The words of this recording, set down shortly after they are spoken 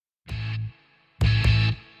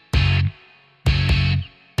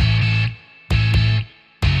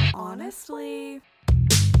Honestly.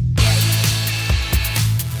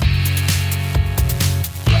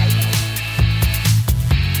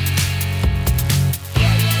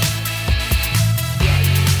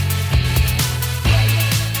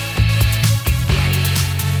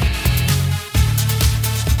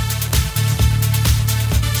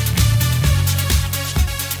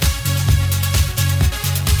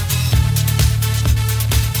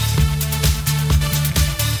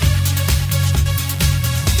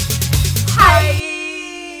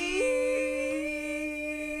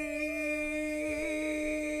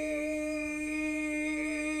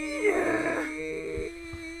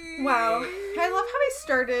 Wow. I love how I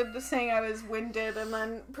started saying I was winded and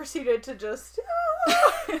then proceeded to just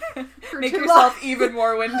make yourself even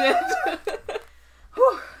more winded.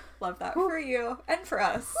 Love that for you and for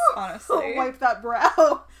us, honestly. Wipe that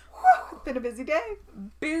brow. Been a busy day.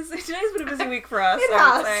 Today's been a busy week for us, It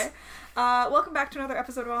I would has. say. Welcome back to another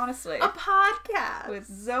episode of Honestly. A podcast. With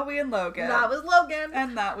Zoe and Logan. That was Logan.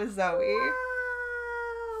 And that was Zoe.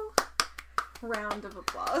 Wow. Round of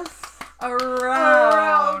applause. A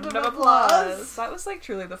round of applause. That was like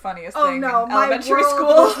truly the funniest thing in elementary school.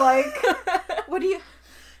 Was like, what do you...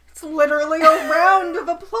 It's literally a round of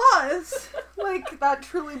applause. Like, that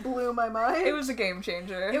truly blew my mind. It was a game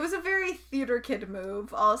changer. It was a very theater kid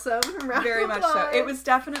move, also. Very much so. It was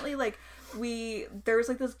definitely like, there was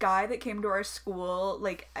like this guy that came to our school,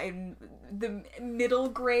 like, in the middle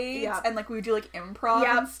grades, and like we would do like improv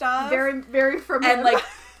and stuff. Very, very familiar. And like,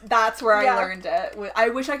 that's where I learned it. I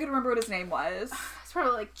wish I could remember what his name was. It's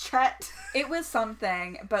probably like Chet. It was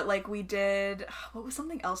something, but like we did, what was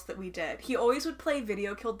something else that we did? He always would play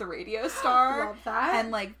Video Killed the Radio Star. Love that. And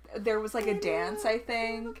like, there was like a dance, I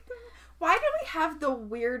think. Why do we have the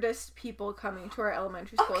weirdest people coming to our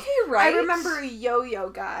elementary schools? Okay, right? I remember a yo-yo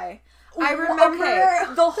guy. I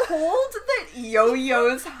remember the hold that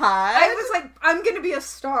yo-yos had. I was like, I'm gonna be a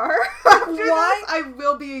star. After this, I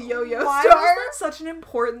will be a yo-yo Why star. was that such an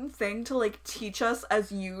important thing to like teach us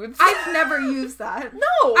as youths? I've never used that.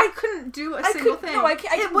 No, I couldn't do a single thing. No,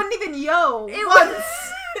 it wouldn't even yo. It once,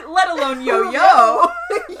 let alone yo-yo.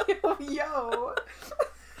 Yo-yo.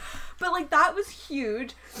 But like that was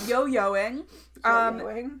huge. Yo-yoing.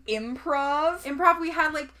 Improv. We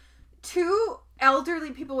had like 2 elderly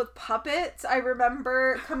people with puppets. I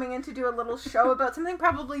remember coming in to do a little show about something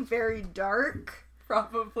probably very dark.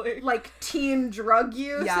 Probably. Like teen drug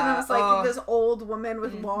use. Yeah. And it was like this old woman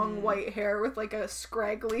with long white hair with like a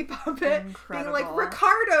scraggly puppet. Incredible. Being like,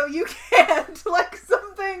 Ricardo, you can't. Like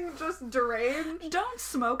something just deranged. Don't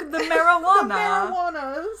smoke the marijuana. The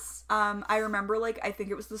marijuanas. I remember, like, I think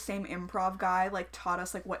it was the same improv guy, like, taught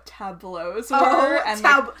us, like, what tableaus were, and,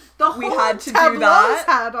 like, we had to do that.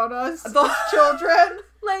 Had on us, the children.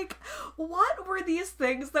 Like, what were these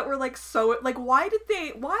things that were, like, so, like, why did,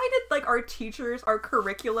 like, our teachers, our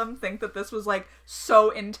curriculum think that this was, like,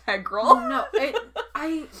 so integral? No, like,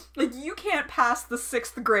 you can't pass the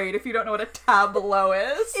 6th grade if you don't know what a tableau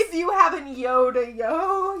is. If you haven't yo-to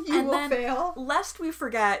yo, you will fail. Lest we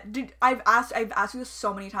forget, I've asked you this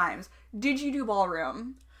so many times, did you do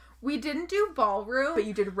ballroom? We didn't do ballroom. But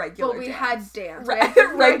you did regular dance. But we had dance.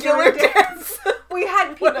 Regular dance. We had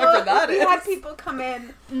people, whatever that is. We had people come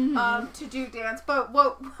in to do dance. But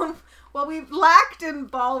what we lacked in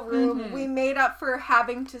ballroom, we made up for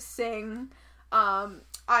having to sing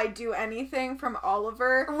I Do Anything from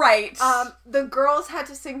Oliver. Right. The girls had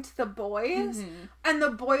to sing to the boys. And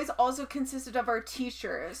the boys also consisted of our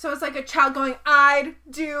teachers. So it's like a child going, I'd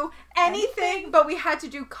do anything. But we had to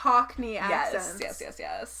do Cockney accents.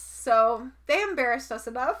 Yes. So they embarrassed us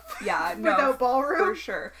enough. Yeah, without ballroom. For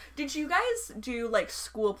sure. Did you guys do like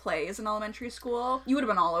school plays in elementary school? You would have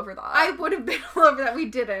been all over that. I would have been all over that. We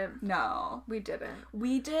didn't. No. We didn't.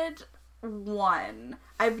 We did one.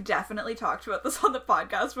 I've definitely talked about this on the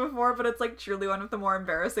podcast before, but it's like truly one of the more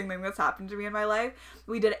embarrassing things that's happened to me in my life.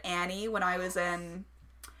 We did Annie when I was in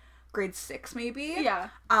grade 6 maybe. Yeah.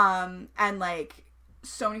 And like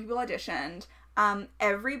so many people auditioned.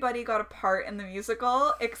 Everybody got a part in the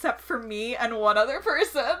musical except for me and one other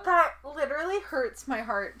person. That literally hurts my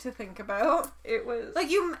heart to think about. It was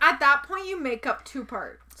like at that point you make up 2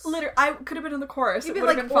 parts. Literally, I could have been in the chorus. You'd it be would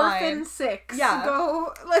like have been Orphan fine. 6. Yeah.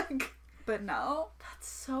 Go like. But no, that's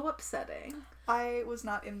so upsetting. I was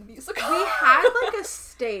not in the musical. We had like a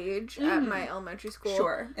stage at my elementary school.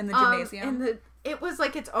 Sure, in the gymnasium. It was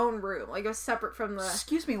like its own room. Like it was separate from the.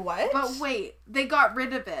 Excuse me, what? But wait, they got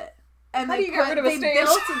rid of it. And How do you get rid of a stage?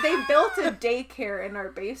 They built a daycare in our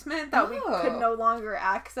basement that we could no longer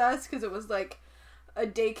access because it was like a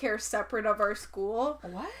daycare separate of our school.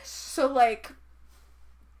 What? So like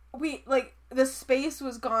the space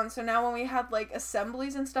was gone, so now when we had, like,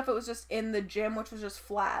 assemblies and stuff, it was just in the gym, which was just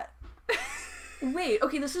flat. Wait,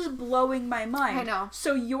 okay, this is blowing my mind. I know.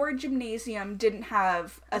 So your gymnasium didn't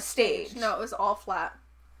have a stage? No, it was all flat.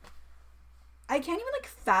 I can't even, like,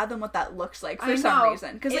 fathom what that looks like for I some know.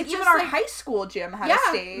 reason. Because, It like, even just, our like- high school gym had a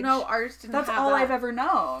stage. No, ours didn't That's have all that. I've ever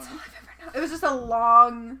known. It was just a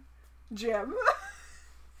long gym.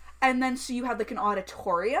 And then, so you had, like, an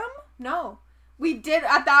auditorium? No. We did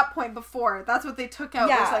at that point before. That's what they took out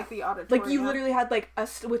was, like, the auditorium. Like, you literally had, like,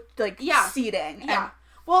 with, like, Yeah. seating. Yeah. And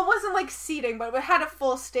Well, it wasn't, like, seating, but it had a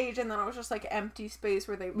full stage, and then it was just, like, empty space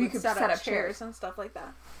where they would could set set up up chairs and stuff like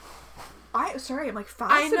that. I'm, like, I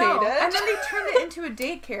fascinated. know. And then they turned it into a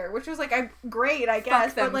daycare, which was, like, great, I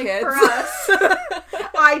guess. Fuck them but, like, kids. for us,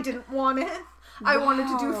 I didn't want it. I wanted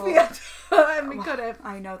to do Wow. theater, and we couldn't.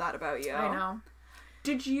 I know that about you. I know.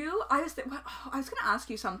 Did you? I was gonna ask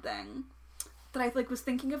you something that I, like, was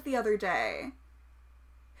thinking of the other day.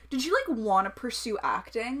 Did you, like, want to pursue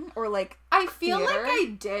acting or, like, I feel theater? like I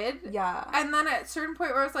did. Yeah. And then at a certain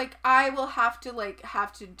point where I was like, I will have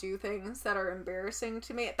to do things that are embarrassing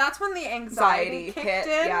to me. That's when the anxiety kicked hit.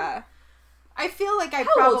 in. Yeah. I feel like I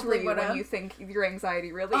How old were probably you would when have. you think your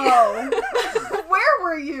anxiety really? Oh. Where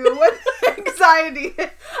were you when anxiety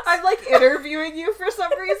hit? I'm, like, interviewing you for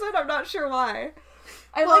some reason. I'm not sure why.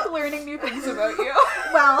 I Well- like learning new things about you.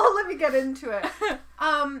 Well, let me get into it.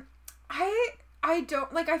 I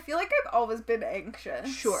don't, like, I feel like I've always been anxious.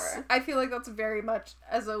 Sure. I feel like that's very much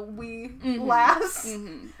as a wee lass.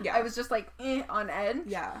 Mm-hmm. Yeah. I was just, like, on edge.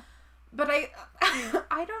 Yeah. But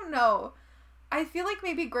I don't know. I feel like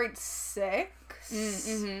maybe grade 6,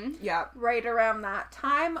 Mm-hmm. Yeah. right around that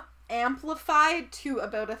time, amplified to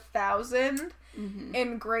about 1,000 Mm-hmm.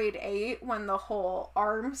 in grade 8 when the whole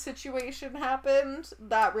arm situation happened.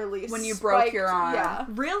 That really When you broke spiked. your arm. Yeah.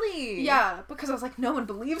 Really? Yeah, because I was like, no one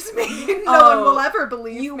believes me. No Oh, one will ever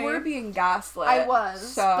believe You me. were being gaslit. I was.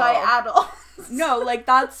 So. By adults. No, like,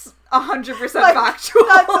 that's 100% Like, factual.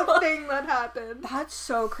 That's a thing that happened. That's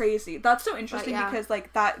so crazy. That's so interesting yeah. because,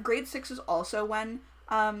 like, that grade 6 is also when,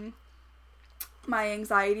 my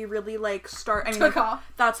anxiety really, like, I mean, Took like,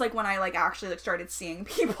 off. that's, like, when I, like, actually, like, started seeing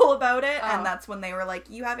people about it, Oh. and that's when they were like,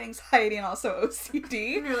 you have anxiety and also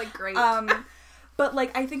OCD. And you're like, great. But,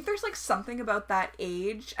 like, I think there's, like, something about that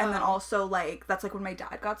age, and then Oh. also, like, that's, like, when my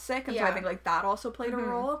dad got sick, and so I Yeah. think, like, that also played Mhm. a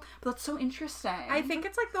role. But that's so interesting. I think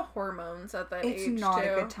it's like the hormones at that It's age not a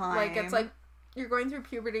too. good time. Like it's like you're going through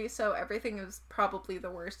puberty, so everything is probably the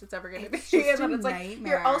worst it's ever going to be. It's just And then a it's like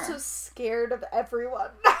nightmare. you're also scared of everyone.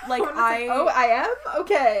 Like, When it's I am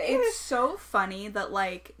okay. It's so funny that,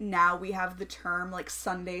 like, now we have the term, like,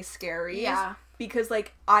 Sunday scaries. Yeah. Because,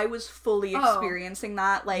 like, I was fully Oh. experiencing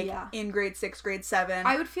that, like, Yeah. in grade 6, grade 7.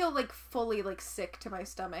 I would feel like fully like sick to my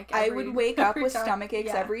stomach. I would wake up with time. stomach aches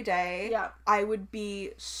Yeah. every day. Yeah. I would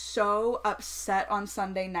be so upset on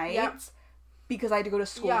Sunday nights Yep. because I had to go to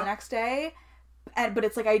school Yeah. the next day. But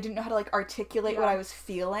it's like I didn't know how to, like, articulate what Yeah. I was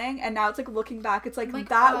feeling, and now it's like looking back, it's like, Like,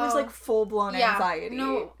 that was oh. like full blown anxiety.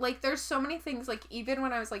 No, like there's so many things. Like even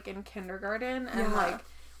when I was like in kindergarten and Yeah. like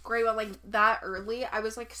grade 1, like that early, I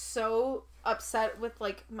was like so upset with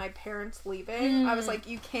like my parents leaving. I was like,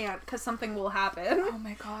 you can't, because something will happen. Oh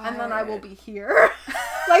my god. And then I will be here.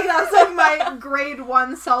 Like, that's, like, my grade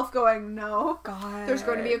 1 self going, no. God. There's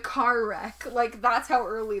going to be a car wreck. Like, that's how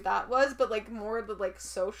early that was. But, like, more the, like,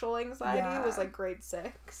 social anxiety Yeah. was, like, grade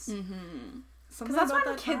 6. Mm-hmm. Because that's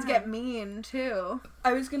when kids get mean, too.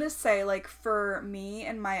 I was gonna say, like, for me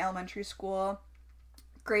in my elementary school,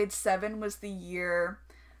 grade 7 was the year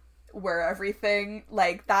where everything,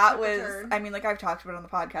 like, that Took a was, turn. I mean, like, I've talked about it on the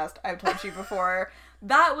podcast, I've told you before,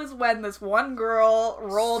 that was when this one girl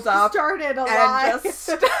rolled up Started a and lie. just,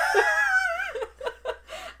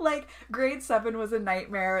 like, grade 7 was a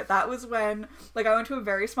nightmare. That was when, like, I went to a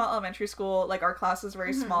very small elementary school, like, our class was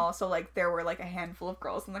very small, so, like, there were, like, a handful of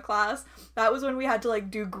girls in the class. That was when we had to, like,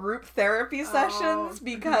 do group therapy sessions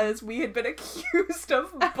because we had been accused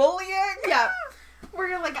of bullying. Yeah.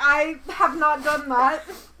 We're like, I have not done that.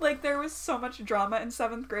 Like, there was so much drama in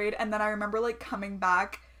 7th grade, and then I remember, like, coming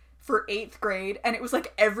back for 8th grade, and it was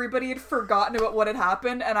like everybody had forgotten about what had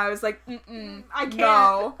happened, and I was like, I can't.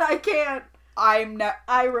 No. I can't. I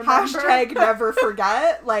remember. hashtag never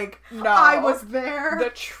forget. Like, no. I was there.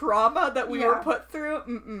 The trauma that we Yeah. were put through,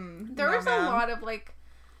 There No, was man. a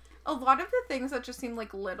lot of the things that just seemed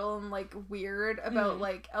like little and like weird about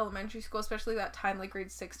like elementary school, especially that time, like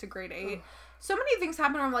grade 6 to grade 8. Ugh. So many things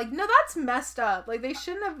happened where I'm like, no, that's messed up. Like they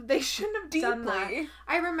shouldn't have done that. Deeply.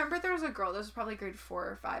 I remember there was a girl, this was probably grade 4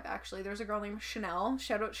 or 5 actually. There was a girl named Chanel,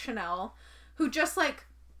 shout out Chanel, who just like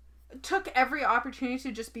took every opportunity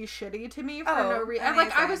to just be shitty to me for no reason. Amazing.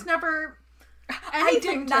 Like, I was never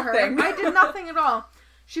anything to her. nothing. I did nothing at all.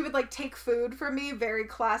 She would, like, take food from me, very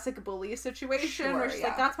classic bully situation, Sure, where she's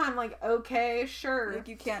like, that's why I'm like, okay, sure. Like,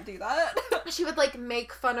 you can't do that. She would, like,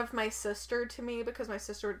 make fun of my sister to me, because my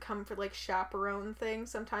sister would come for, like, chaperone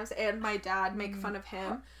things sometimes, and my dad make fun of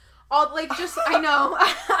him. All, like, just, I know.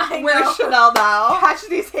 Where's Chanel now? Catch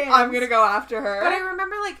these hands. I'm gonna go after her. But I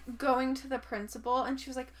remember, like, going to the principal, and she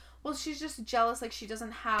was like, well, she's just jealous, like, she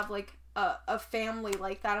doesn't have, like, a family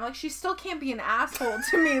like that. I'm like, she still can't be an asshole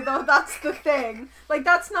to me, though. That's the thing. Like,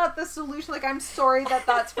 that's not the solution. Like, I'm sorry that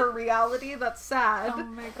that's her reality. That's sad. Oh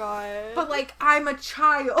my god. But, like, I'm a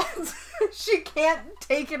child. She can't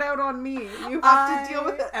take it out on me. You have to deal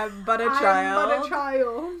with it. I'm but a child. I'm but a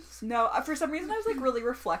child. No, for some reason I was, like, really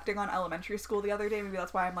reflecting on elementary school the other day. Maybe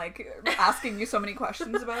that's why I'm, like, asking you so many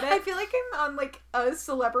questions about it. I feel like I'm on, like, a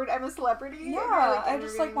celebrity. I'm a celebrity. Yeah, Like, I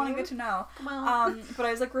just, like, want to get to know. Well. But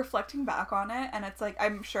I was, like, reflecting back on it, and it's, like,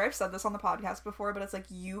 I'm sure I've said this on the podcast before, but it's, like,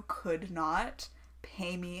 you could not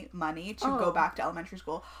pay me money to go back to elementary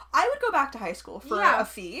school. I would go back to high school for a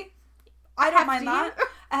fee. I don't mind that.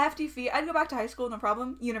 A hefty fee. I'd go back to high school, no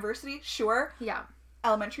problem. University, sure. Yeah.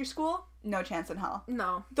 Elementary school, no chance in hell.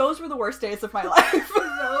 No. Those were the worst days of my life.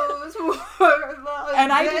 Those were the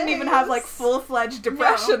And I didn't even have, like, full-fledged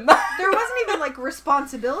depression. No. There wasn't even, like,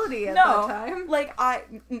 responsibility at that time. Like,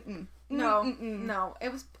 No.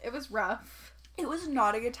 It was rough. It was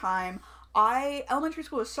not a good time. Elementary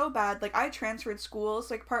school was so bad. Like, I transferred schools,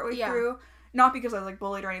 like, partway through. Not because I was, like,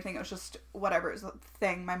 bullied or anything. It was just whatever. It was a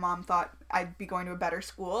thing. My mom thought I'd be going to a better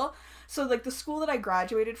school. So, like, the school that I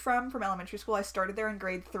graduated from elementary school, I started there in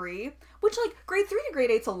grade 3. Which, like, grade 3 to grade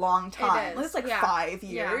 8's a long time. It is. It's, like, 5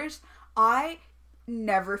 years. Yeah. I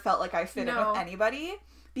never felt like I fit in with anybody.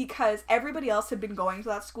 Because everybody else had been going to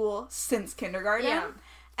that school since kindergarten. Yeah.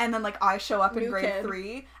 And then, like, I show up in grade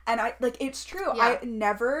 3. And it's true. Yeah. I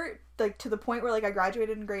never... like, to the point where, like, I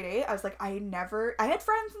graduated in grade 8, I was like, I had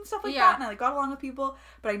friends and stuff like that, and I, like, got along with people,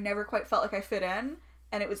 but I never quite felt like I fit in,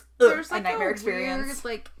 and it was There's, a nightmare experience. Weird,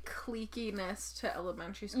 like, cliquiness to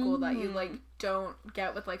elementary school that you, like, don't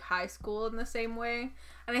get with, like, high school in the same way,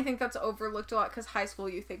 and I think that's overlooked a lot, because high school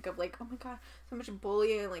you think of, like, oh my god, so much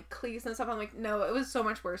bullying and, like, cliques and stuff. I'm like, no, it was so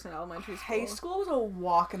much worse in elementary school. High school was a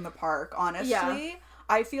walk in the park, honestly. Yeah.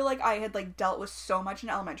 I feel like I had, like, dealt with so much in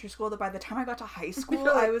elementary school that by the time I got to high school,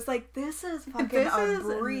 I was like, this is fucking a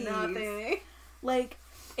breeze. Nothing. Like,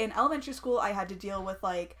 in elementary school, I had to deal with,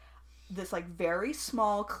 like, this, like, very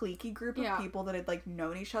small, cliquey group of people that had, like,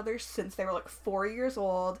 known each other since they were, like, 4 years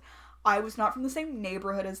old. I was not from the same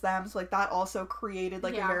neighborhood as them, so, like, that also created,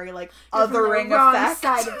 like, a very, like, othering effect. Wrong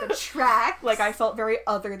side of the track. Like, I felt very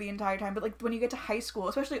other the entire time. But, like, when you get to high school,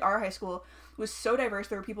 especially our high school, was so diverse.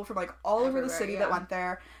 There were people from, like, all over the city that went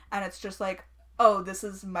there, and it's just like, oh, this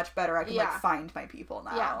is much better. I can like find my people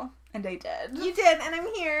now. And I did. You did, and I'm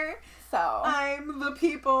here. So I'm the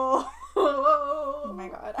people. Oh my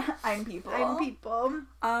god. I'm people. I'm people.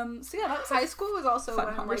 So yeah, that's high school was also fun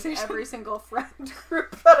when, conversation. like, every single friend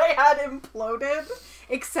group that I had imploded,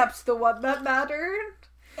 except the one that mattered.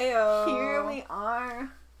 Ew. Here we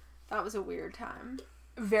are. That was a weird time.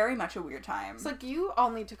 Very much a weird time. It's like, you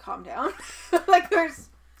all need to calm down. Like, there's...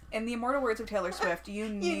 In the immortal words of Taylor Swift, you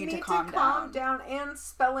need to calm down. And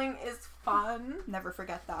spelling is fun. Never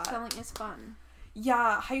forget that. Spelling is fun.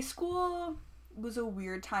 Yeah, high school was a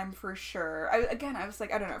weird time for sure. I was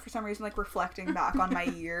like, I don't know, for some reason, like, reflecting back on my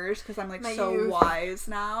years, because I'm, like, so youth. Wise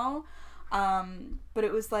now. But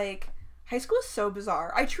it was, like, high school is so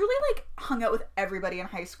bizarre. I truly, like, hung out with everybody in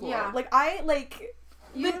high school. Yeah. Like, I, like...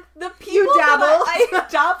 The people you dabbled. I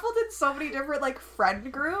dabbled in so many different, like,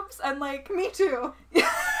 friend groups, and, like... Me too.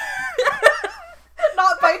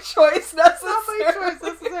 Not by choice,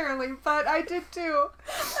 necessarily, but I did too.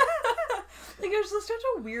 Like, it was just such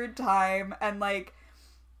a weird time, and, like,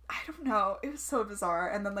 I don't know, it was so bizarre.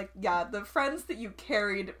 And then, like, yeah, the friends that you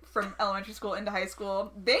carried from elementary school into high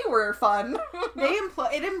school, they were fun.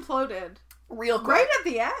 It imploded. Real quick. Right at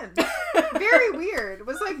the end. Very weird. It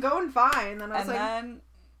was, like, going fine. Then I was then,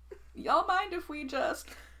 y'all mind if we just...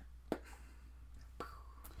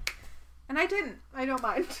 And I didn't. I don't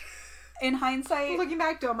mind. In hindsight... Looking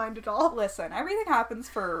back, don't mind at all. Listen, everything happens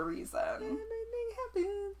for a reason. Everything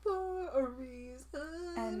happens for a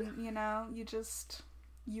reason. And, you know,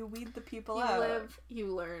 you weed the people you out. You live, you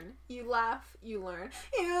learn. You laugh, you learn.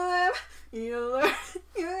 You live, you learn.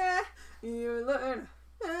 You laugh, you learn.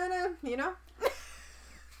 You know?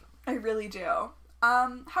 I really do.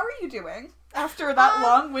 How are you doing after that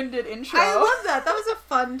long-winded intro? I love that. That was a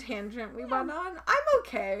fun tangent we went on. I'm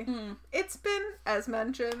okay. It's been, as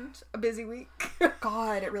mentioned, a busy week.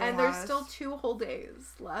 God, it really and has. there's still 2 whole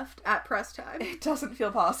days left at press time. It doesn't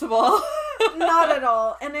feel possible. Not at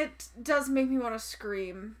all. And it does make me want to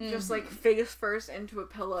scream. Just like face first into a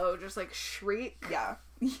pillow, just like shriek. Yeah.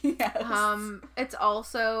 Yes. It's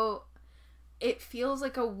also, it feels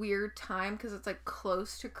like a weird time because it's like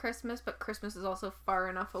close to Christmas, but Christmas is also far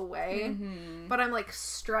enough away. But I'm like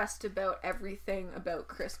stressed about everything about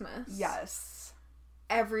Christmas. Yes.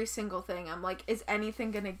 Every single thing. I'm like, is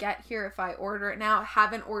anything gonna get here if I order it now?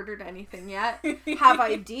 Haven't ordered anything yet. Have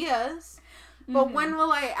ideas. But when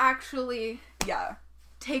will I actually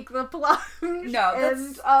take the plunge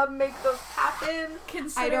and make those happen?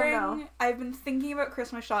 Considering I don't know. I've been thinking about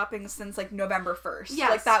Christmas shopping since like November 1st. Yes.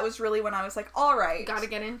 Like that was really when I was like, all right. Gotta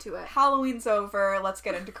get into it. Halloween's over. Let's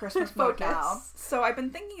get into Christmas mode Focus. now. So I've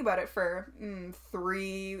been thinking about it for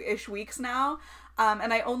 3-ish weeks now.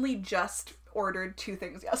 And I only just ordered 2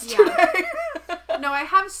 things yesterday. Yeah. No, I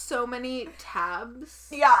have so many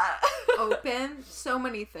tabs open. So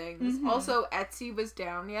many things. Also, Etsy was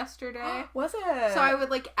down yesterday. Was it? So I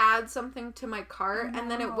would like add something to my cart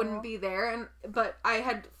and then it wouldn't be there. But I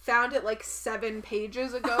had found it like 7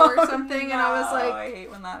 pages ago or something. And I was like, I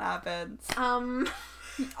hate when that happens.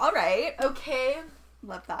 All right. Okay.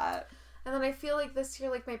 Love that. And then I feel like this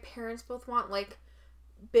year, like my parents both want like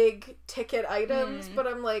big ticket items, but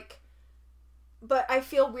I'm like, but I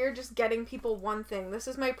feel weird just getting people one thing. This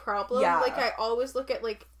is my problem. Yeah. Like, I always look at,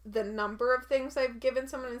 like, the number of things I've given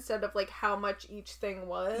someone instead of, like, how much each thing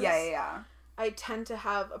was. Yeah. I tend to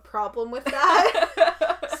have a problem with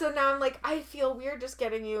that. So now I'm like, I feel weird just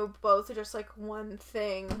getting you both just, like, one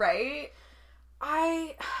thing. Right?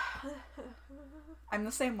 I'm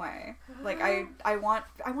the same way. Like, I want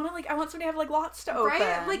somebody to have, like, lots to open.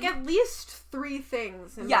 Right? Like, at least 3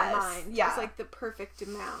 things in my mind. Yeah. It's, like, the perfect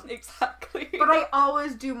amount. Exactly. But I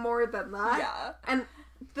always do more than that. Yeah. And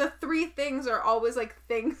the 3 things are always, like,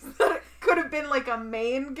 things that could have been, like, a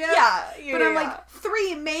main gift. Yeah. But I'm like,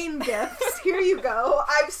 3 main gifts. Here you go.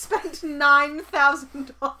 I've spent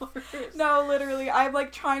 $9,000. No, literally. I'm,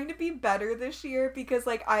 like, trying to be better this year because,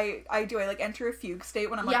 like, I like, enter a fugue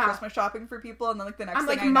state when I'm, like, Christmas shopping for people, and then, like, the next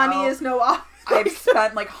thing I know, money is no object. I've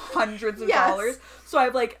spent, like, hundreds of dollars. So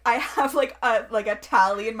I have, like, a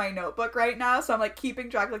tally in my notebook right now, so I'm, like,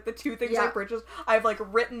 keeping track, like, the 2 things I purchased. I've, like,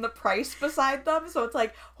 written the price beside them, so it's,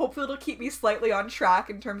 like, hopefully it'll keep me slightly on track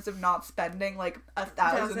in terms of not spending, like,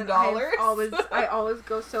 $1,000. I always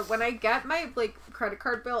go, so when I get my, like, credit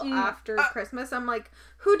card bill after Christmas, I'm like,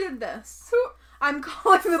 who did this? Who? I'm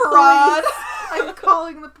calling the Fraud. police. I'm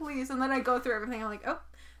calling the police, and then I go through everything, I'm like, oh,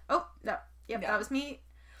 no, that was me.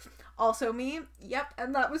 Also me. Yep,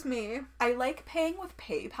 and that was me. I like paying with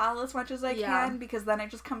PayPal as much as I can because then it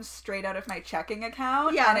just comes straight out of my checking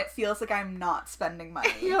account and it feels like I'm not spending money.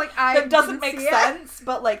 You're like, that doesn't make sense,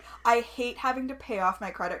 but like I hate having to pay off my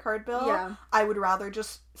credit card bill. Yeah. I would rather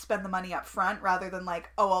just spend the money up front rather than like,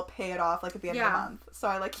 oh, I'll pay it off like at the end of the month. So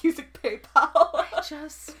I like using PayPal.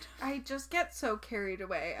 I just get so carried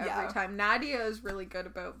away every time. Nadia is really good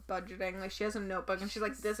about budgeting. Like she has a notebook and she's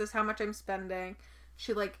like, this is how much I'm spending.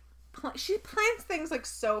 She like she plans things like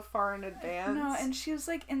so far in advance. No, and she's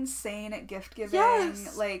like insane at gift giving.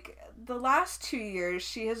 Yes. Like the last 2 years,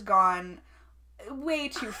 she has gone way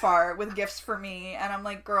too far with gifts for me, and I'm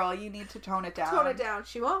like, girl, you need to tone it down. Tone it down.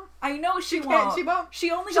 She won't. I know she won't. She won't. She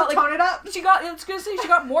only She'll got like tone it up. I was gonna say she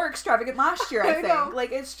got more extravagant last year. I think. Know.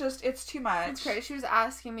 Like it's too much. It's crazy. She was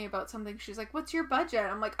asking me about something. She's like, "What's your budget?"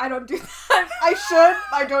 I'm like, "I don't do that. I should.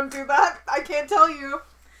 I don't do that. I can't tell you.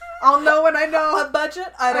 I'll know when I know a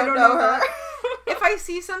budget. I don't know her." If I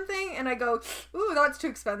see something and I go, ooh, that's too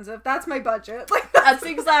expensive, that's my budget. Like that's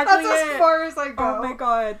exactly that's as far as I go. Oh my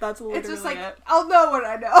god, that's literally it's just like it. I'll know when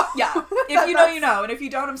I know. Yeah, if you know, you know, and if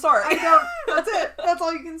you don't, I'm sorry. I don't. That's it. That's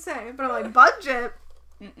all you can say. But I'm like, budget.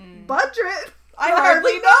 Budget. I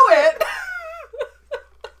hardly know it.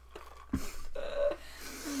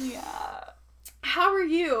 Yeah. How are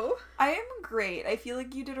you? I am great. I feel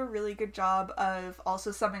like you did a really good job of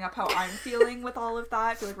also summing up how I'm feeling with all of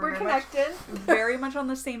that. I feel like we're connected. Very much on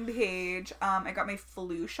the same page. I got my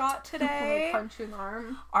flu shot today. Punching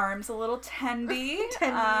arm. Arm's a little tendy.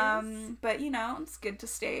 But you know, it's good to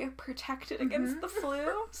stay protected against the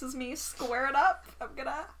flu. This is me squared up. I'm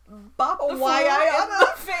gonna bop the flu in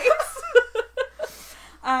the face.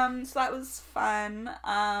 So that was fun.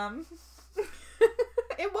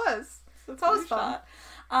 It was. It's always fun.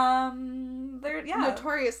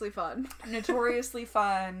 Notoriously fun. Notoriously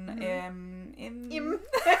fun.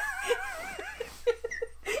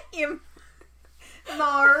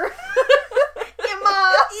 Nar.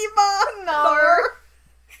 Ima. Nar.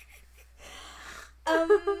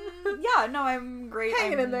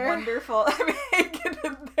 Wonderful. I'm hanging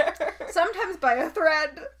in there. Sometimes by a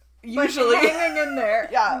thread. Usually. But hanging in there.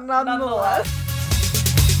 Yeah, Nonetheless.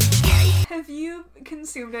 Have you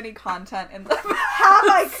consumed any content in the Have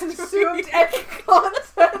I consumed any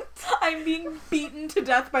content? I'm being beaten to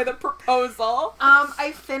death by the proposal.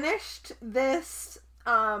 I finished this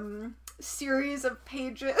series of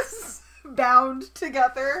pages bound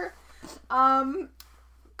together.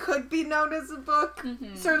 Could be known as a book.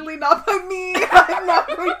 Mm-hmm. Certainly not by me. I'm not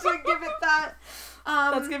going to give it that.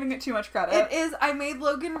 That's giving it too much credit. It is. I made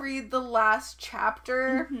Logan read the last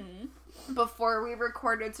chapter before we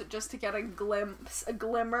recorded, so just to get a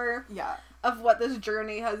glimmer of what this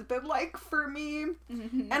journey has been like for me.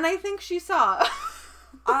 And I think she saw.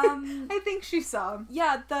 I think she saw.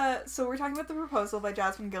 Yeah, so we're talking about The Proposal by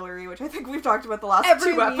Jasmine Guillory, which I think we've talked about the last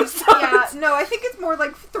 2 episodes. Yeah, no, I think it's more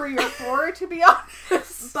like 3 or 4, to be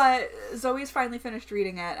honest. But Zoe's finally finished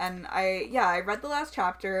reading it, and I read the last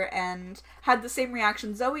chapter and had the same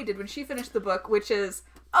reaction Zoe did when she finished the book, which is,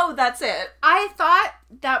 oh, that's it. I thought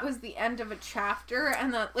that was the end of a chapter,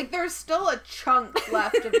 and that, like, there's still a chunk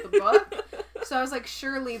left of the book. So I was like,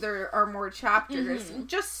 surely there are more chapters.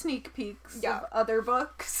 Just sneak peeks of other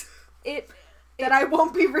books that I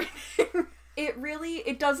won't be reading.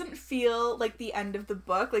 It doesn't feel like the end of the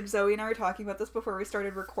book. Like, Zoe and I were talking about this before we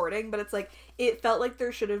started recording, but it's like, it felt like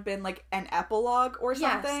there should have been, like, an epilogue or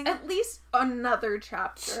something. Yes, at least another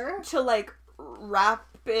chapter. To, like, wrap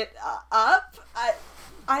it up.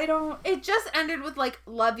 I don't... It just ended with, like,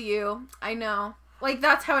 love you. I know. Like,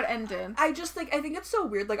 that's how it ended. I think it's so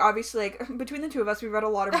weird. Like, obviously, like, between the two of us, we've read a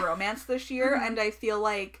lot of romance this year, and I feel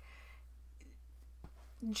like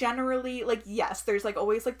generally, like, yes, there's, like,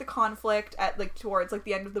 always, like, the conflict at, like, towards, like,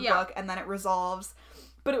 the end of the book, and then it resolves.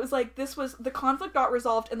 But it was, like, the conflict got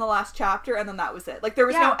resolved in the last chapter, and then that was it. Like, there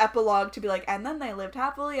was no epilogue to be like, and then they lived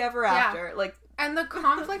happily ever after. Like... And the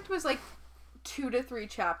conflict was, like, 2 to 3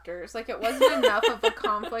 chapters. Like, it wasn't enough of a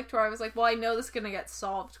conflict where I was like, well, I know this is gonna get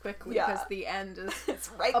solved quickly because the end is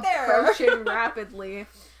it's right approaching rapidly.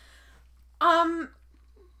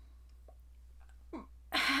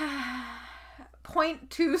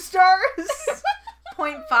 0.2 stars.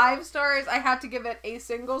 0.5 stars. I had to give it a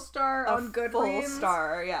single star on Goodreads. Full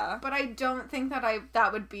star, yeah. But I don't think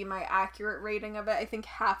that would be my accurate rating of it. I think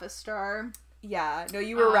half a star. Yeah, no,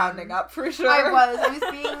 you were rounding up for sure. I was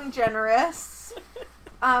being generous.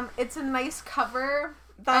 It's a nice cover.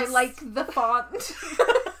 I like the font.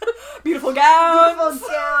 Beautiful gowns. Beautiful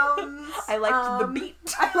gowns. I liked the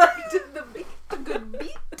beat. I liked the beat. A good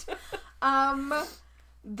beat.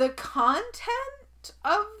 The content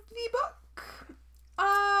of the book.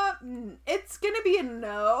 It's gonna be a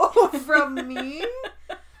no from me.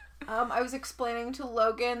 I was explaining to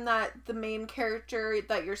Logan that the main character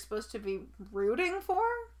that you're supposed to be rooting for,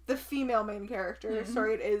 the female main character,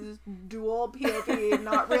 sorry, it is dual POV,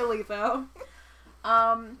 not really though,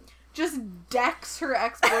 just decks her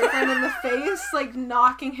ex-boyfriend in the face, like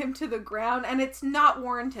knocking him to the ground, and it's not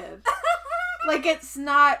warranted. Like, it's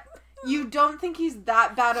not, you don't think he's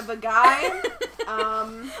that bad of a guy.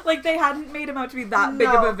 Like, they hadn't made him out to be that big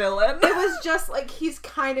of a villain. It was just, like, he's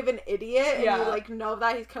kind of an idiot, and you, like, know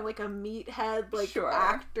that. He's kind of like a meathead, like,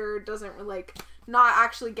 actor, doesn't, like, not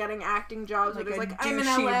actually getting acting jobs, like, but he's like, I'm in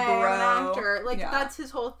LA, I'm an actor. Like, that's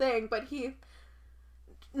his whole thing, but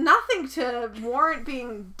nothing to warrant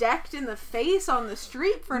being decked in the face on the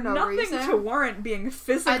street for no reason. Nothing to warrant being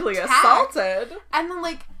physically assaulted. And then,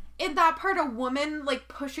 like, in that part, a woman, like,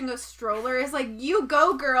 pushing a stroller is like, you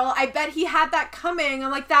go, girl. I bet he had that coming.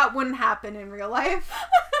 I'm like, that wouldn't happen in real life.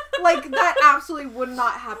 Like, that absolutely would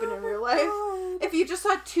not happen in real life. If you just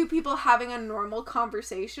saw 2 people having a normal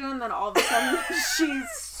conversation and then all of a sudden she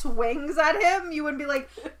swings at him, you would be like,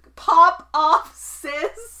 pop off,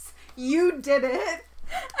 sis. You did it.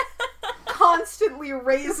 Constantly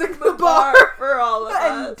raising the bar for all of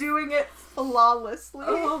us. And doing it flawlessly.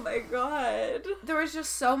 Oh my god. There was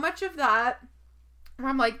just so much of that where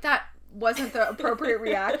I'm like, that wasn't the appropriate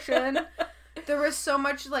reaction. There was so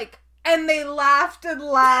much, like, and they laughed and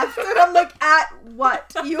laughed, and I'm like, at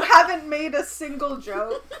what? You haven't made a single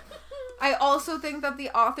joke. I also think that the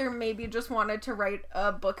author maybe just wanted to write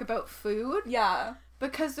a book about food. Yeah.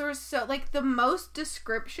 Because there was so, like, the most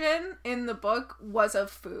description in the book was of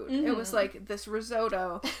food. It was like, this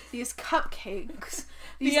risotto, these cupcakes,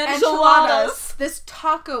 these enchiladas, this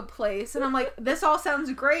taco place. And I'm like, this all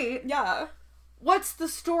sounds great. Yeah. What's the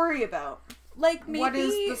story about? Like, maybe... What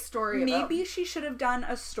is the story about? Maybe she should have done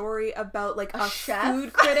a story about, like, a chef?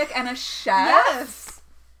 food critic and a chef. Yes.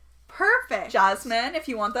 Perfect. Jasmine, if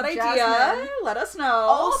you want that idea, let us know.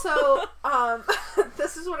 Also,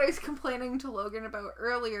 this is what I was complaining to Logan about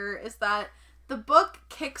earlier, is that The book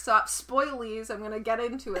kicks off, spoilies, I'm gonna get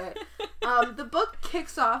into it. The book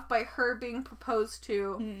kicks off by her being proposed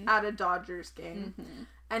to at a Dodgers game. Mm-hmm.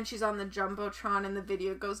 And she's on the Jumbotron and the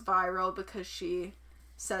video goes viral because she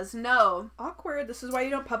says no. Awkward. This is why you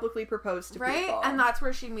don't publicly propose to people. And that's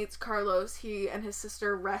where she meets Carlos. He and his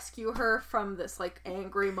sister rescue her from this, like,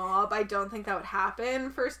 angry mob. I don't think that would happen,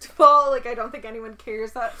 first of all. Like, I don't think anyone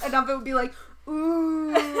cares that enough. It would be like,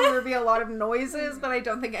 ooh, there'd be a lot of noises, but I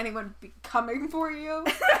don't think anyone would be coming for you.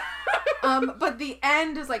 But the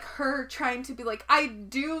end is, like, her trying to be like, I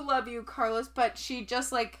do love you, Carlos, but she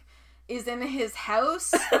just, like, is in his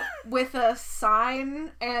house with a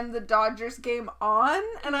sign and the Dodgers game on,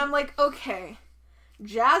 and I'm like, okay,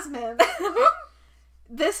 Jasmine,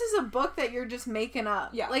 this is a book that you're just making up.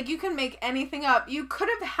 Yeah. Like, you can make anything up. You could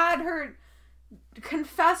have had her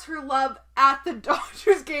confess her love at the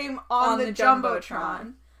Dodgers game on the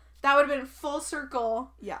Jumbotron. That would have been full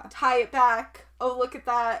circle. Yeah. Tie it back. Oh, look at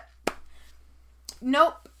that.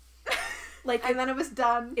 Nope. Like, and then it was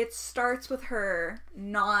done. It starts with her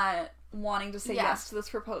not wanting to say yes to this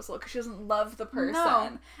proposal because she doesn't love the person.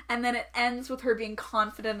 No. And then it ends with her being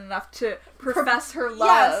confident enough to profess her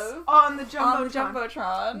love on the Jumbotron. On the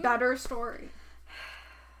Jumbotron. Better story.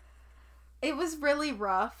 It was really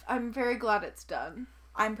rough. I'm very glad it's done.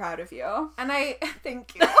 I'm proud of you. And I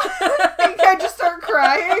thank you. I just start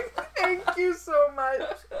crying. Thank you so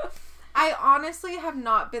much. I honestly have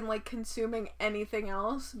not been, like, consuming anything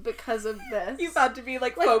else because of this. You've had to be,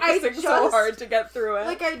 like focusing so hard to get through it.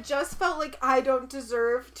 Like, I just felt like I don't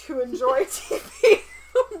deserve to enjoy TV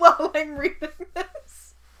while I'm reading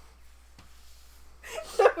this.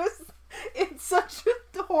 It's such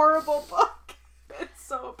a horrible book. It's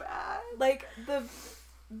so bad. Like,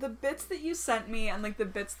 the bits that you sent me and, like, the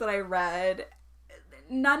bits that I read,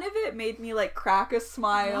 none of it made me, like, crack a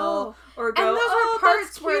smile or go, and those were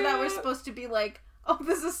parts where that were supposed to be like, oh,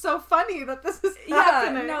 this is so funny that this is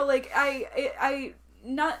happening. No, like,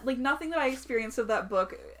 nothing that I experienced of that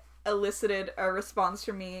book elicited a response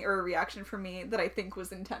from me or a reaction from me that I think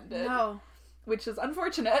was intended. No. Which is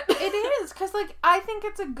unfortunate. It is, because, like, I think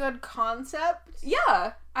it's a good concept.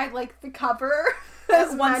 Yeah. I like the cover.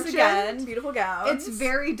 As once again, beautiful gowns. It's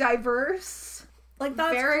very diverse. Like,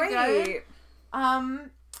 that's very great. Good.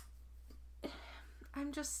 I'm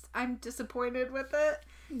disappointed with it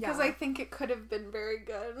because I think it could have been very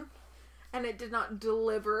good, and it did not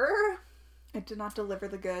deliver. It did not deliver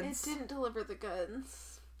the goods. It didn't deliver the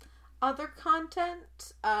goods. Other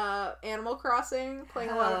content, Animal Crossing,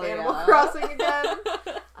 playing a lot of Animal Crossing again.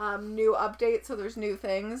 New updates, so there's new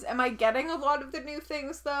things. Am I getting a lot of the new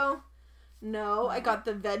things though? No, I got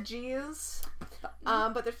the veggies.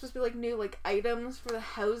 But there's supposed to be, like, new, like, items for the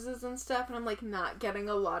houses and stuff, and I'm, like, not getting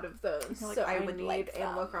a lot of those. Like, so I would would need like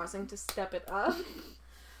Animal Crossing to step it up.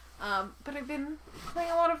 But I've been playing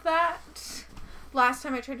a lot of that. Last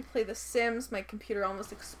time I tried to play The Sims, my computer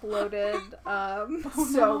almost exploded.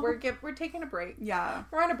 So we're taking a break. Yeah.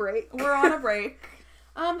 We're on a break. We're on a break.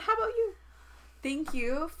 How about you? Thank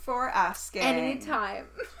you for asking. Anytime.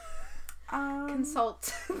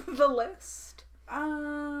 Consult the list.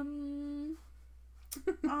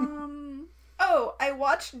 Oh, I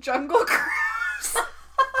watched Jungle Cruise.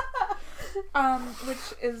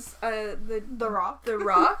 Which is The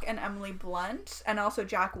Rock and Emily Blunt, and also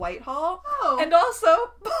Jack Whitehall. Oh. And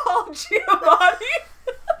also Paul Giamatti.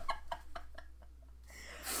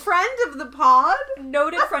 Friend of the pod.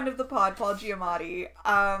 Noted friend of the pod, Paul Giamatti.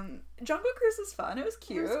 Jungle Cruise was fun. It was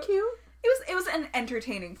cute. It was cute. It was an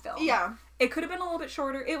entertaining film. Yeah. It could have been a little bit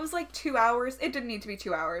shorter. It was like 2 hours. It didn't need to be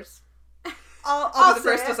 2 hours. I'll be the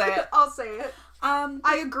first to say it. I'll say it.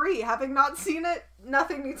 I agree. Having not seen it,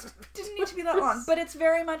 nothing didn't need to be that long. But it's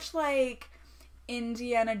very much like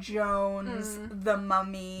Indiana Jones, The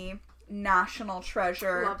Mummy, National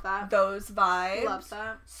Treasure. Love that. Those vibes. Love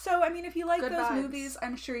that. So, I mean, if you like Good those vibes. movies,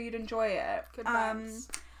 I'm sure you'd enjoy it. Good vibes.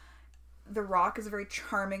 The Rock is a very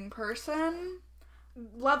charming person.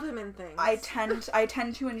 Love him in things. I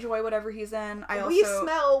tend to enjoy whatever he's in. We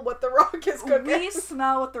smell what The Rock is cooking. We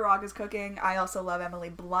smell what The Rock is cooking. I also love Emily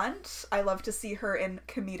Blunt. I love to see her in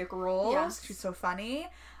comedic roles. Yes. She's so funny.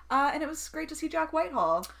 And it was great to see Jack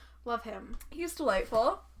Whitehall. Love him. He's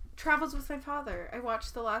delightful. Travels with My Father. I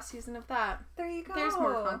watched the last season of that. There you go. There's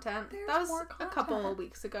more content. That was a couple of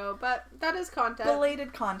weeks ago, but that is content.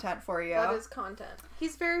 Belated content for you. That is content.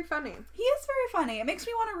 He's very funny. He is very funny. It makes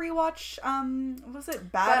me want to rewatch, what was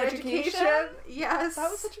it? Bad Education? Yes.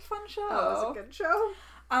 That was such a fun show. That was a good show.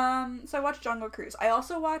 So I watched Jungle Cruise. I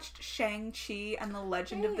also watched Shang-Chi and the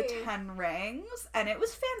Legend of the Ten Rings, and it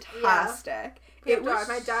was fantastic. Yeah.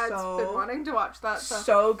 My dad's been wanting to watch that.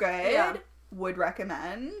 So good. Yeah. Would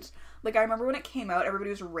recommend. Like, I remember when it came out, everybody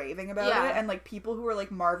was raving about it, and, like, people who were, like,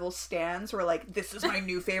 Marvel stans were like, this is my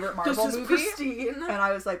new favorite Marvel movie. Pristine. And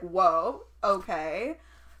I was like, whoa, okay.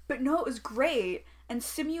 But no, it was great. And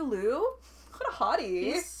Simu Liu, what a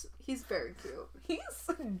hottie. He's very cute. He's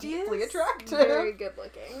deeply attractive. Very good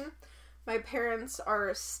looking. My parents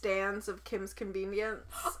are stans of Kim's Convenience.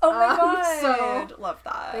 Oh my god. So love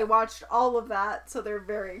that. They watched all of that, so they're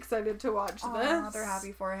very excited to watch this. They're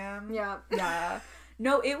happy for him. Yeah. Yeah.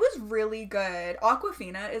 No, it was really good.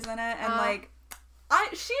 Aquafina is in it, and like,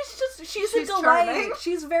 she's a delight. Charming.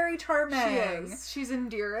 She's very charming. She is. She's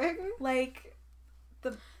endearing. Like,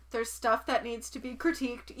 there's stuff that needs to be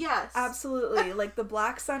critiqued. Yes. Absolutely. Like, the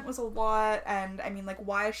black scent was a lot, and I mean, like,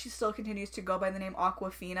 why she still continues to go by the name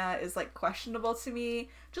Aquafina is, like, questionable to me.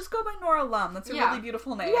 Just go by Nora Lum. That's a really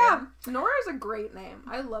beautiful name. Yeah. Nora's a great name.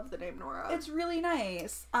 I love the name Nora. It's really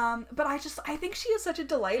nice. But I think she is such a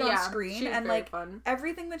delight on screen. She's and, very like, fun.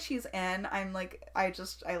 Everything that she's in, I'm like, I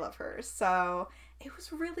love her. So, it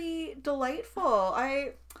was really delightful.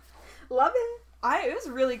 I love it. It was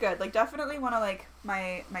really good. Like, definitely one of, like,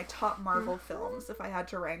 my top Marvel films, if I had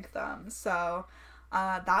to rank them. So,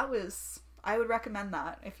 I would recommend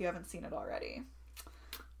that if you haven't seen it already.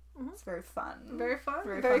 It's very fun. Very fun.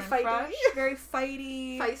 Very fun fighty. Fresh. Very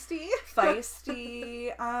fighty. Feisty.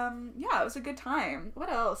 Yeah, it was a good time. What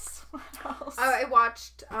else? I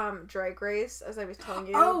watched Drag Race, as I was telling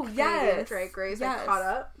you. Oh, Canadian yes. Drag Race. Yes. I caught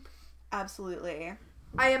up. Absolutely.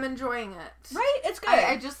 I am enjoying it. Right? It's good.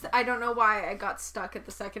 I don't know why I got stuck at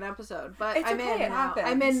the second episode, but it's I'm okay, in it now. happens.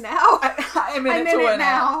 I'm in now. I'm in it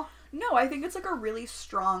now. No, I think it's like a really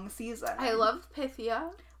strong season. I love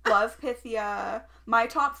Pythia. Love Pythia. My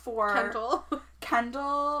top 4.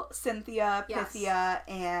 Kendall, Cynthia, Pythia,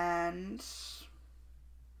 and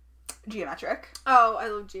Geometric. Oh, I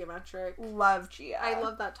love Geometric. Love Gia. I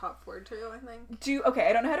love that top 4 too, I think. Okay,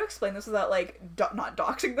 I don't know how to explain this without, like, not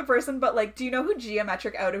doxing the person, but, like, do you know who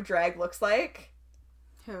Geometric out of drag looks like?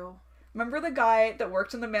 Who? Remember the guy that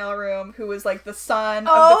worked in the mailroom who was, like, the son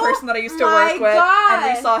of the person that I used to work with? God.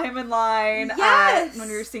 And we saw him in line when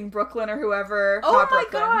we were seeing Brooklyn or whoever. Oh, not my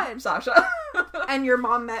Brooklyn, God. Sasha. And your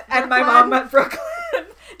mom met Brooklyn? And my mom met Brooklyn.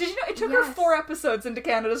 Did you know it took her 4 episodes into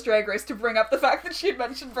Canada's Drag Race to bring up the fact that she had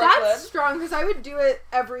mentioned Brooklyn? That's strong, because I would do it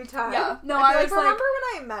every time. Yeah. No, I was like, remember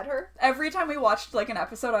when I met her? Every time we watched, like, an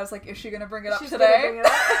episode, I was like, is she gonna bring it up She's today? Gonna bring it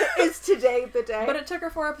up. Is today the day? But it took her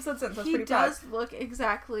 4 episodes in, so he does look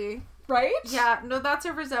exactly... Right? Yeah, no, that's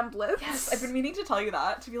a resemblance. Yes, I've been meaning to tell you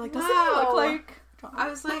that. To be like, doesn't he look like... John? I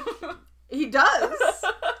was like, he does.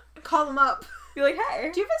 Call him up. Be like,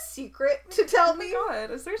 hey. Do you have a secret to tell me? Oh my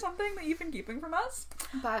God, is there something that you've been keeping from us?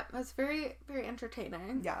 But it's very, very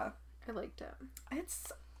entertaining. Yeah. I liked it.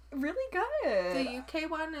 It's really good. The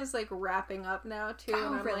UK one is, like, wrapping up now, too. Oh,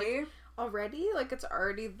 and I'm really? Like, already? Like, it's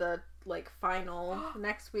already the, like, final.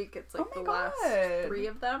 Next week, it's, like, the God. last 3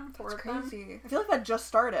 of them, 4 That's of them. crazy. I feel like that just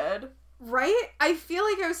started. Right? I feel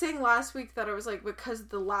like I was saying last week that it was, like, because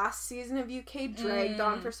the last season of UK dragged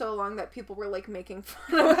on for so long that people were, like, making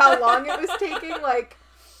fun of how long it was taking. Like,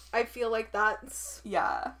 I feel like that's...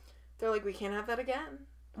 Yeah. They're like, we can't have that again.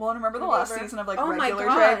 Well, and remember the last season of, like, oh regular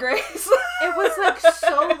Drag Race? It was, like,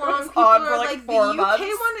 so long. People on are for, like, the 4 UK months.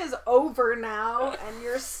 one is over now, and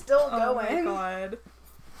you're still going. Oh my God.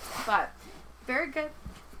 But, very good.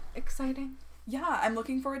 Exciting. Yeah, I'm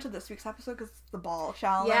looking forward to this week's episode because it's the ball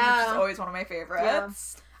challenge, which is always one of my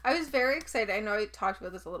favorites. Yeah. I was very excited. I know I talked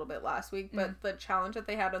about this a little bit last week, but the challenge that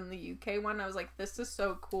they had on the UK one, I was like, this is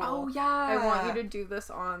so cool. Oh, yeah. I want you to do this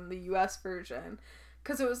on the US version.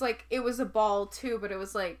 Because it was like, it was a ball too, but it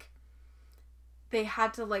was like, they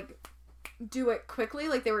had to, like, do it quickly.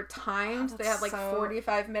 Like, they were timed. They had, like,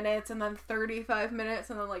 45 minutes and then 35 minutes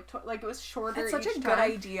and then, like, it was shorter each time. It's such a good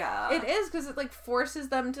idea. It is, because it, like, forces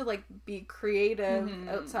them to, like, be creative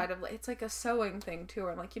outside of, like, it's like a sewing thing, too.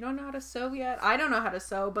 Where I'm like, you don't know how to sew yet? I don't know how to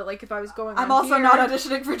sew, but, like, if I was going on I'm also here, not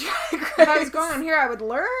auditioning for Drag Race. If I was going on here, I would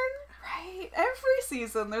learn. Right? Every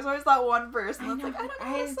season, there's always that one person that's like, I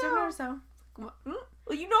don't know how to sew. Well,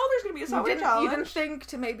 you know there's going to be a sewing challenge. You didn't think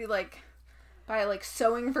to maybe, like... buy, like,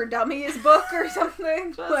 Sewing for Dummies book or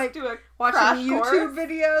something. Just like, do a watching YouTube course.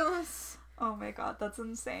 videos. Oh my God, that's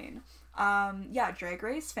insane. Yeah, Drag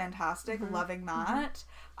Race, fantastic. Loving that.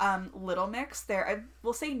 Little Mix, I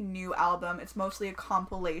will say new album. It's mostly a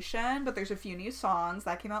compilation, but there's a few new songs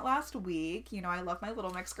that came out last week. You know, I love my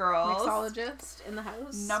Little Mix girls. Mixologist in the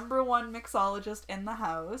house. Number 1 mixologist in the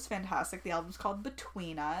house. Fantastic. The album's called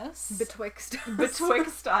Between Us. Betwixt us.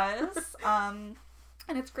 Betwixt us.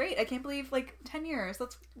 And it's great. I can't believe, like, 10 years.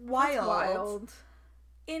 That's wild. That's wild.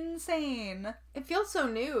 insane. It feels so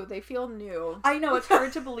new. They feel new. I know, it's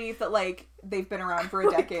hard to believe that, like, they've been around for a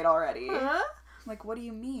decade already. Huh? Like, what do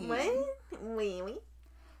you mean? What?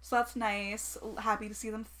 So that's nice. Happy to see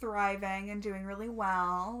them thriving and doing really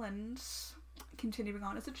well and continuing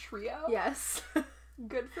on as a trio. Yes.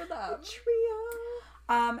 Good for them.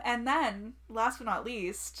 Trio. And then, last but not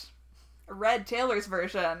least, Red Taylor's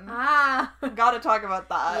version. Ah. Gotta talk about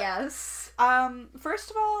that. Yes. First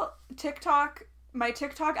of all, my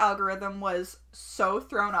TikTok algorithm was so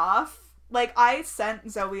thrown off. Like, I sent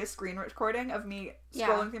Zoe a screen recording of me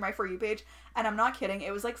scrolling through my For You page, and I'm not kidding,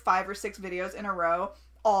 it was like 5 or 6 videos in a row,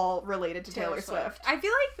 all related to Taylor Swift. I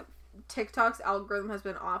feel like TikTok's algorithm has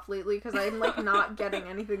been off lately because I'm, like, not getting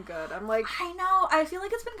anything good. I'm like... I know, I feel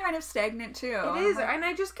like it's been kind of stagnant, too. It is, and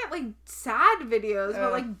I just get, like, sad videos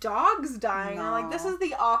about, like, dogs dying. No. I'm like, this is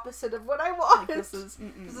the opposite of what I want. Like, this is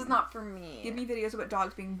not for me. Give me videos about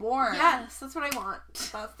dogs being born. Yes, that's what I want.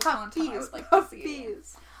 That's the content I would like to see.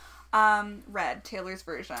 Puppies. Red, Taylor's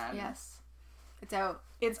version. Yes. It's out.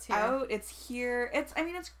 It's out. It's here. It's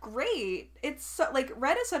great. It's so, like,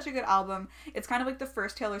 Red is such a good album. It's kind of like the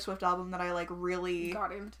first Taylor Swift album that I, like, really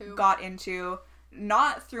got into.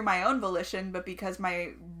 Not through my own volition, but because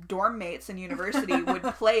my dorm mates in university would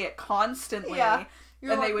play it constantly. Yeah.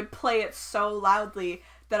 And they would play it so loudly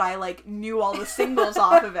that I, like, knew all the singles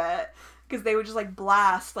off of it. Because they would just, like,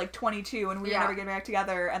 blast, like, 22 and we were never getting back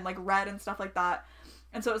together and, like, Red and stuff like that.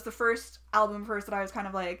 And so it was the first album first that I was kind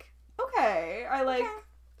of like, okay,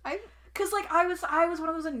 because, like, I was one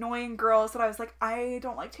of those annoying girls that I was like, I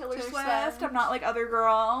don't like Taylor Swift. I'm not like other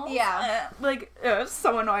girls. Yeah. Like, it was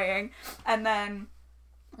so annoying. And then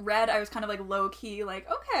Red, I was kind of, like, low-key, like,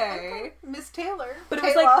 okay. Miss Taylor. But it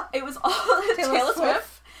was, like, it was all Taylor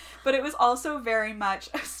Swift. But it was also very much,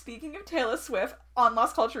 speaking of Taylor Swift, on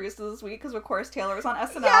Las Culturistas this week, because of course Taylor was on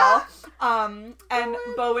SNL. Yeah. And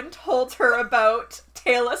Bowen told her about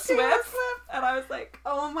Taylor Swift. And I was like,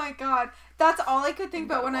 oh my god. That's all I could think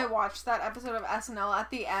about when I watched that episode of SNL.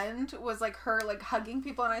 At the end was, like, her, like, hugging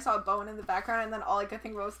people, and I saw Bowen in the background, and then all I could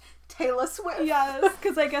think about was Taylor Swift. Yes,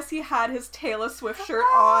 because I guess he had his Taylor Swift shirt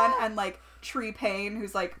on, and, like, Tree Payne,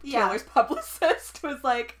 who's, like, Taylor's publicist, was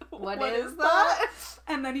like, what is that?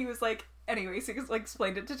 And then he was like, anyways, he like,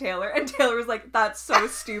 explained it to Taylor, and Taylor was like, that's so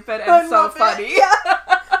stupid and so funny. Yeah.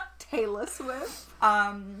 Taylor Swift.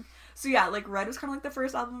 So yeah, like, Red was kind of like the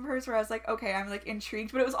first album of hers where I was like, okay, I'm, like,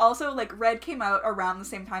 intrigued, but it was also, like, Red came out around the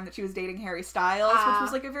same time that she was dating Harry Styles, which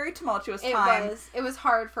was, like, a very tumultuous time. It was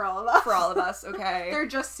hard for all of us. For all of us, okay. They're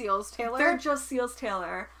just Seals Taylor.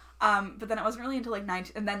 But then it wasn't really until, like,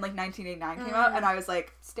 1989 came out, and I was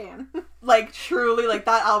like, Stan. Like, truly, like,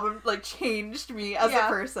 that album, like, changed me as a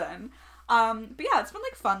person. But yeah, it's been,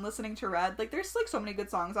 like, fun listening to Red. Like, there's, like, so many good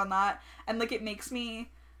songs on that, and, like, it makes me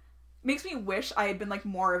wish I had been, like,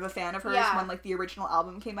 more of a fan of hers when, like, the original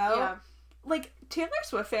album came out. Yeah. Like, Taylor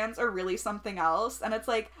Swift fans are really something else, and it's,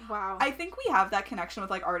 like, wow. I think we have that connection with,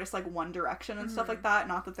 like, artists like One Direction and stuff like that.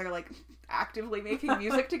 Not that they're, like, actively making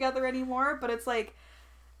music together anymore, but it's, like,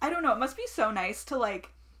 I don't know, it must be so nice to, like,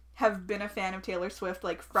 have been a fan of Taylor Swift,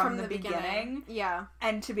 like, from the beginning. Yeah.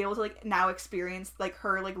 And to be able to, like, now experience, like,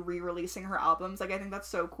 her, like, re-releasing her albums. Like, I think that's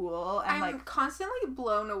so cool. And I'm constantly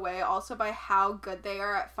blown away also by how good they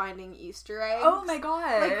are at finding Easter eggs. Oh my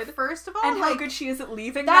god. Like, first of all, and like, how good she is at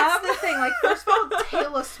leaving that's them. the thing. Like, first of all,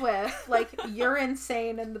 Taylor Swift, like, you're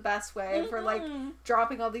insane in the best way for, like,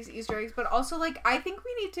 dropping all these Easter eggs. But also, like, I think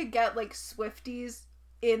we need to get, like, Swifties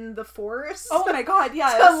in the forest. Oh my god,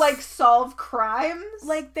 yes. To, like, solve crimes.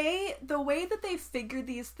 Like, the way that they figure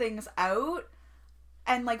these things out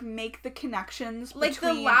and, like, make the connections like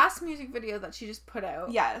between... the last music video that she just put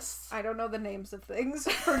out. Yes. I don't know the names of things.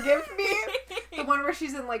 Forgive me. The one where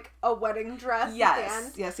she's in, like, a wedding dress.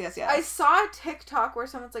 Yes. Yes. I saw a TikTok where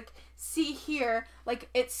someone's like, see here, like,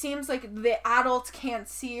 it seems like the adults can't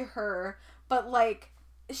see her, but, like,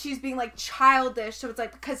 she's being, like, childish, so it's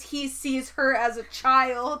like because he sees her as a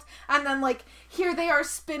child, and then, like, here they are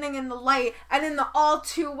spinning in the light, and in the All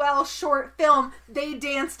Too Well short film they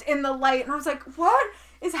danced in the light, and I was like, what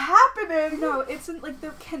is happening? No, it's like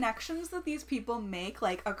the connections that these people make,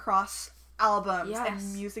 like, across albums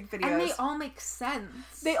and music videos, and they all make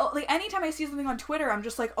sense. They all, like, anytime I see something on Twitter, I'm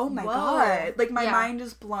just like, oh my god, like, my mind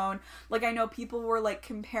is blown. Like, I know people were, like,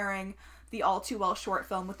 comparing the All Too Well short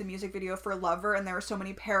film with the music video for Lover, and there were so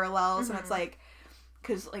many parallels, and it's like,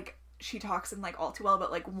 because, like, she talks in, like, All Too Well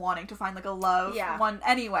about, like, wanting to find, like, a love one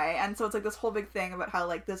anyway, and so it's, like, this whole big thing about how,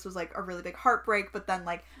 like, this was, like, a really big heartbreak, but then,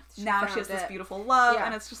 like, now she has this beautiful love,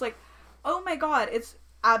 and it's just like, oh my god, it's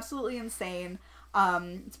absolutely insane.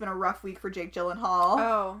 It's been a rough week for Jake Gyllenhaal.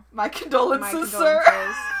 Oh. My condolences, sir.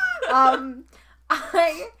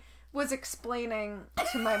 I was explaining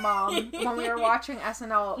to my mom when we were watching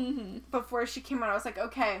SNL before she came out. I was like,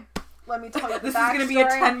 okay, let me tell you the This backstory. is going to be a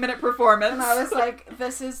 10-minute performance. And I was like,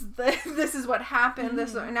 this is what happened.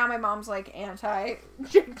 And now my mom's like anti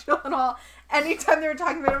Jake Gyllenhaal. Anytime they were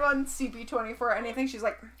talking about him on CP24 or anything, she's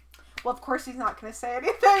like, well, of course he's not going to say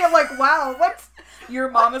anything. I'm like, wow, what? Your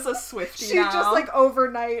mom is a Swiftie She now. just, like,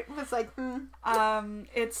 overnight was like, oh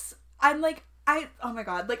my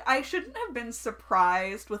god, like, I shouldn't have been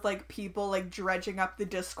surprised with, like, people, like, dredging up the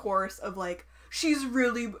discourse of, like, she's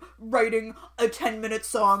really writing a 10-minute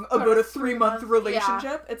song about a 3-month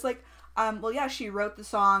relationship. Yeah. It's like, well, yeah, she wrote the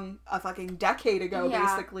song a fucking decade ago,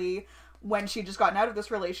 basically, when she just gotten out of this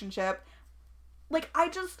relationship. Like, I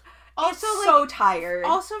just... Also, it's so tired.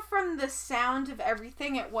 Also, from the sound of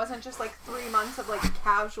everything, it wasn't just, like, 3 months of, like,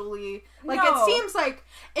 casually... Like, no. It seems like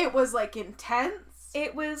it was, like, intense.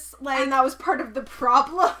 It was, like... And that was part of the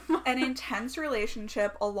problem. An intense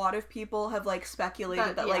relationship. A lot of people have, like,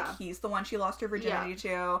 speculated that like, he's the one she lost her virginity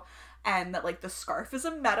to. And that, like, the scarf is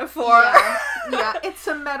a metaphor. Yeah, it's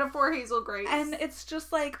a metaphor, Hazel Grace. And it's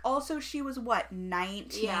just, like, also she was, what,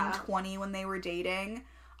 19, 20 when they were dating?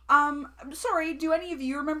 Sorry, do any of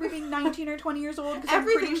you remember being 19 or 20 years old? Because I'm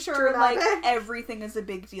pretty sure, like, everything is a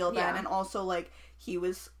big deal then. Yeah. And also, like, he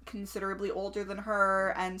was considerably older than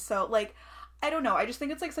her. And so, like, I don't know. I just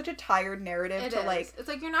think it's, like, such a tired narrative to, like... It's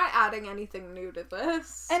like, you're not adding anything new to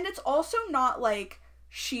this. And it's also not, like,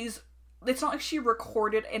 it's not like she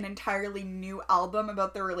recorded an entirely new album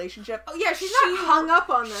about their relationship. Oh, yeah, she's not hung up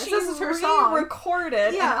on this. This is her song. She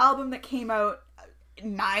recorded an album that came out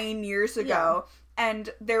 9 years ago. Yeah. And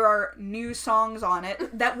there are new songs on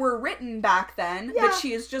it that were written back then that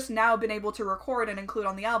she has just now been able to record and include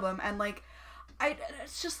on the album. And, like,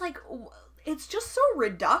 it's just, like, it's just so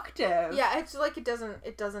reductive. Yeah, it's like it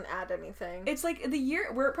doesn't add anything. It's like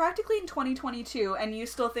we're practically in 2022 and you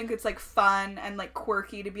still think it's, like, fun and, like,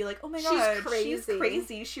 quirky to be like, oh my god, she's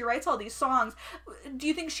crazy. She writes all these songs. Do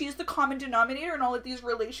you think she's the common denominator in all of these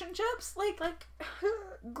relationships? Like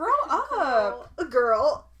grow up.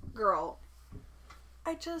 Girl.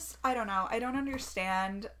 I don't know. I don't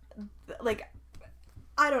understand. Like,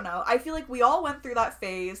 I don't know. I feel like we all went through that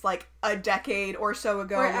phase, like, a decade or so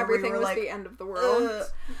ago. Where everything was like, the end of the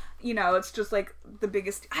world. You know, it's just, like, the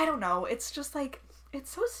biggest... I don't know. It's just, like, it's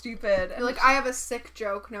so stupid. Like, I have a sick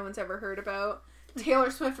joke no one's ever heard about. Taylor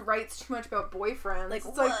Swift writes too much about boyfriends. Like,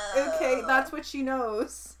 it's like, okay, that's what she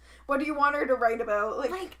knows. What do you want her to write about?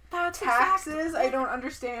 Like that's taxes? Exactly, I don't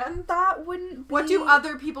understand. That wouldn't be... What do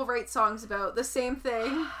other people write songs about? The same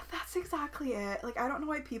thing. That's exactly it. Like, I don't know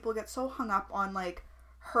why people get so hung up on, like,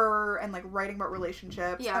 her and, like, writing about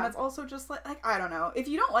relationships. Yeah. And it's also just, like, I don't know. If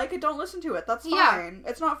you don't like it, don't listen to it. That's fine. Yeah.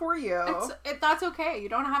 It's not for you. That's okay. You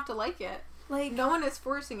don't have to like it. Like, no one is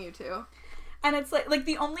forcing you to. And it's like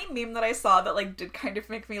the only meme that I saw that, like, did kind of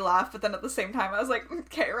make me laugh, but then at the same time I was like,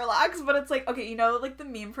 okay, relax. But it's like, okay, you know, like the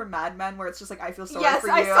meme from Mad Men where it's just like, I feel sorry for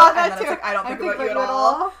you. I saw that and then too. It's like, I don't think about you at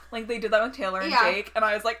all. Like, they did that with Taylor and Jake, and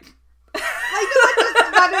I was like...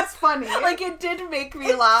 that is funny. Like, it did make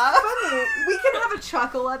me laugh. Funny. We can have a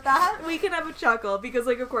chuckle at that. We can have a chuckle because,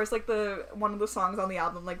 like, of course, like, one of the songs on the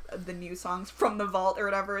album, like, the new songs from the vault or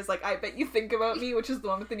whatever is like, I Bet You Think About Me, which is the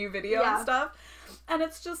one with the new video and stuff. And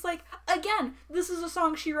it's just like, again, this is a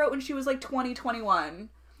song she wrote when she was like 21.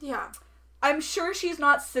 Yeah. I'm sure she's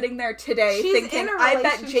not sitting there today thinking, I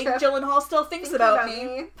bet Jake Gyllenhaal still thinks about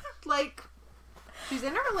me. Like, she's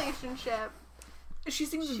in a relationship. She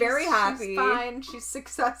seems very happy. She's fine. She's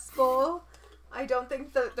successful. I don't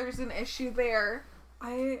think that there's an issue there.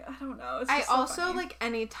 I don't know. It's just also funny. Like,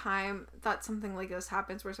 any time that something like this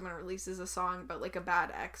happens where someone releases a song about, like, a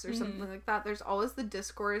bad ex or something like that, there's always the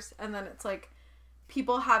discourse, and then it's like,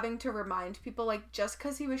 people having to remind people, like, just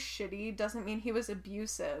because he was shitty doesn't mean he was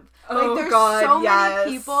abusive. Like, there's so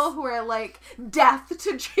many people who are like, death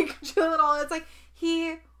to Jake Gyllenhaal. It's like,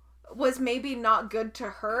 he was maybe not good to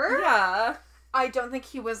her. Yeah. I don't think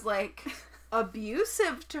he was, like,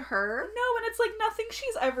 abusive to her. No, and it's like nothing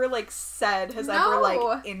she's ever, like, said has ever,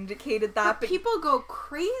 like, indicated that. But people go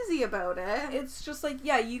crazy about it. It's just like,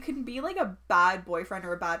 yeah, you can be, like, a bad boyfriend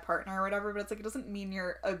or a bad partner or whatever, but it's like, it doesn't mean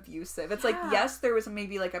you're abusive. It's like, yes, there was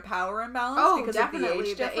maybe, like, a power imbalance because of the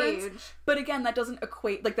age difference. But again, that doesn't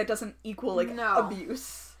that doesn't equal, like,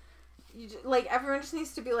 abuse. Like, everyone just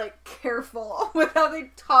needs to be, like, careful with how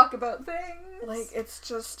they talk about things. Like, it's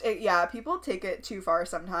just, people take it too far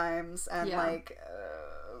sometimes, and, like,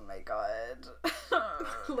 oh my god.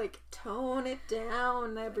 Like, tone it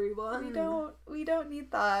down, everyone. We don't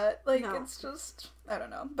need that. Like, it's just, I don't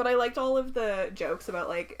know. But I liked all of the jokes about,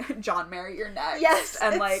 like, John Mayer, you're next. Yes,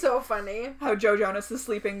 and it's like so funny. how Joe Jonas is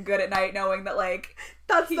sleeping good at night knowing that, like,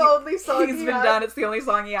 That's the only song he's he been has. done. It's the only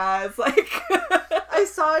song he has. Like, I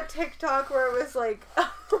saw a TikTok where it was like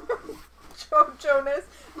Joe Jonas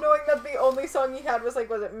knowing that the only song he had was like,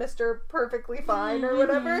 was it Mr. Perfectly Fine or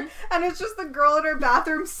whatever? And it's just the girl in her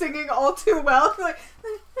bathroom singing All Too Well. Like,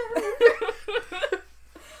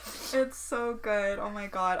 it's so good. Oh my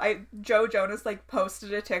god. Joe Jonas, like,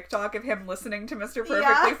 posted a TikTok of him listening to Mr.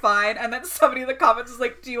 Perfectly Fine, and then somebody in the comments was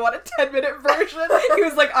like, do you want a 10-minute version? He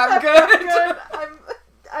was like, I'm good. I'm good.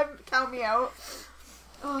 I'm count me out.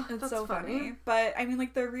 Oh, It's that's so funny. funny. But, I mean,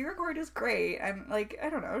 like, the re-record is great. I'm, like, I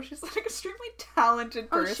don't know. She's, like, extremely talented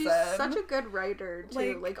Oh, person. she's such a good writer,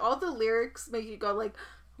 too. Like, all the lyrics make you go, like,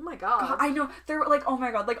 oh my god. God, I know. They're, like, oh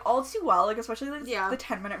my god. Like, All Too Well, like, especially, like, the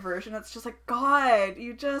 10-minute version, it's just, like, God,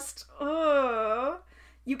 you just,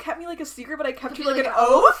 you kept me, like, a secret, but I kept you, like, an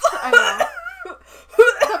oath. I know.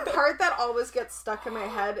 The part that always gets stuck in my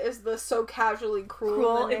head is the so casually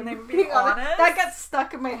cruel and they were being honest. That gets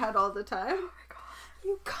stuck in my head all the time. Oh my god.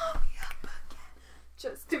 You call me up again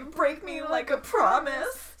just To break me like a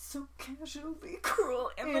promise. So casually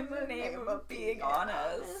cruel in the name of being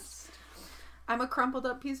honest. I'm a crumpled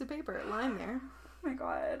up piece of paper. Line there. Oh my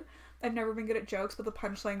god. I've never been good at jokes, but the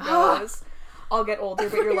punchline Ah. goes, I'll get older,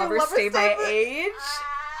 but your Your lovers lovers stay my stay age.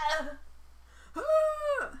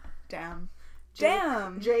 Ah. Damn.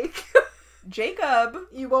 Jake. Jake. Jacob.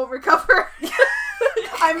 You won't recover.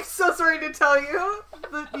 I'm so sorry to tell you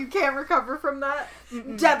that you can't recover from that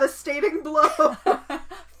devastating blow.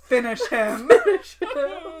 Finish him. Finish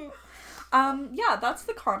him. Yeah, that's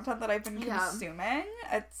the content that I've been consuming.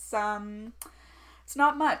 It's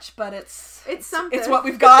not much, but it's something. It's what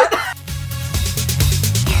we've got.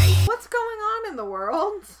 What's going on in the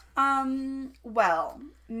world? Well,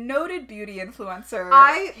 noted beauty influencer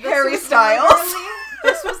This Harry was Styles.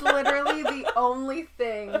 This was literally the only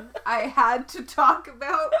thing I had to talk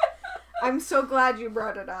about. I'm so glad you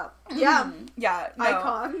brought it up. Yeah. Yeah. No.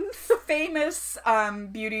 Icons. Famous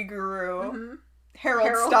beauty guru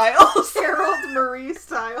Harold Styles. Harold Marie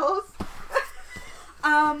Styles.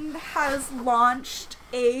 Has launched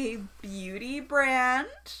a beauty brand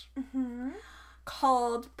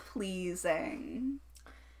called Pleasing.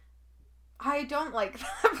 I don't like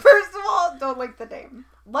that. First of all, don't like the name.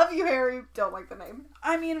 Love you, Harry. Don't like the name.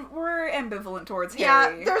 I mean, we're ambivalent towards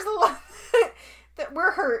Harry. Yeah, there's a lot that we're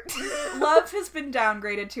hurt. Love has been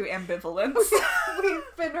downgraded to ambivalence. We've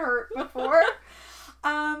been hurt before.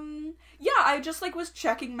 Yeah, I just, like, was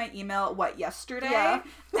checking my email, yesterday? Yeah.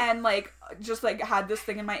 And, like, just, like, had this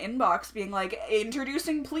thing in my inbox being, like,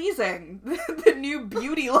 introducing Pleasing, the new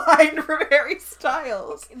beauty line from Harry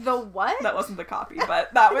Styles. The what? That wasn't the copy,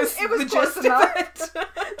 but that was It was the close gist of enough. it.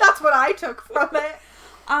 That's what I took from it.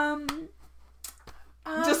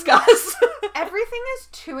 Discuss. Everything is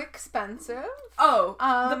too expensive. Oh,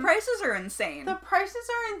 the prices are insane. The prices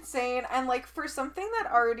are insane, and like for something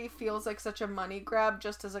that already feels like such a money grab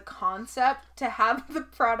just as a concept, to have the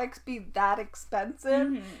products be that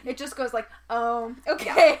expensive, it just goes like, oh,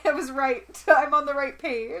 okay, I was right. I'm on the right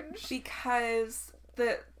page. Because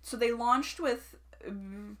so they launched with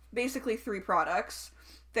basically 3 products.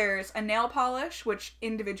 There's a nail polish, which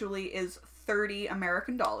individually is $30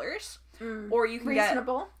 American. Or you can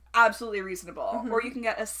Reasonable. get absolutely reasonable. Or you can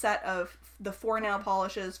get a set of the 4 nail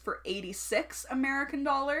polishes for $86 American,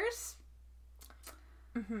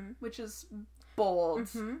 which is bold.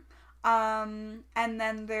 And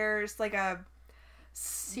then there's like a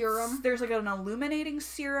serum. There's like an illuminating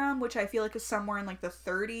serum, which I feel like is somewhere in like the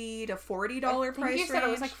 $30 to $40 price range. You said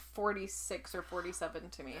it was like 46 or 47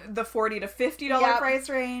 to me. The $40 to $50 price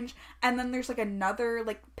range. And then there's like another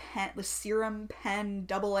like the serum pen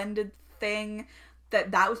double-ended thing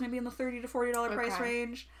that was maybe in the $30 to $40 price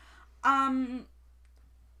range. I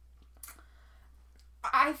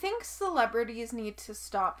think celebrities need to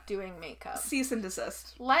stop doing makeup. Cease and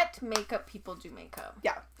desist. Let makeup people do makeup.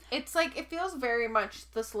 Yeah. It's like, it feels very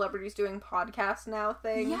much the celebrities doing podcasts now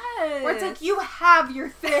thing. Yes. Where it's like, you have your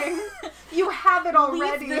thing. You have it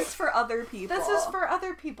already. Leave this for other people. This is for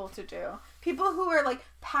other people to do. People who are like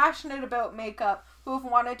passionate about makeup, who have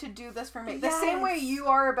wanted to do this for makeup. The same way you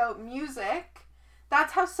are about music.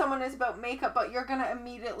 That's how someone is about makeup, but you're gonna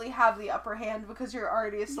immediately have the upper hand because you're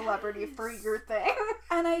already a celebrity for your thing.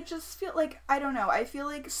 And I just feel like, I don't know, I feel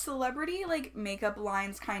like celebrity, like, makeup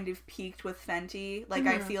lines kind of peaked with Fenty. Like,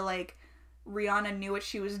 I feel like Rihanna knew what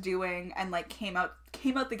she was doing and, like, came out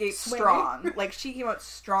the gate strong. Like, she came out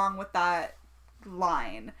strong with that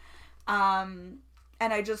line. And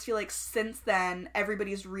I just feel like since then,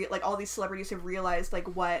 everybody's, all these celebrities have realized,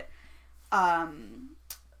 like, what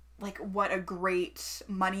like what a great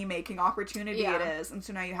money making opportunity Yeah. it is. And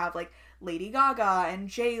so now you have like Lady Gaga and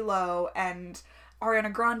J-Lo and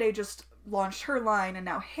Ariana Grande just launched her line, and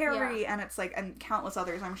now Harry, and it's like, and countless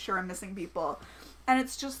others. I'm sure I'm missing people. And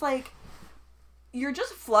it's just like, you're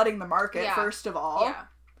just flooding the market, first of all. Yeah.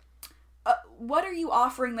 What are you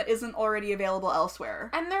offering that isn't already available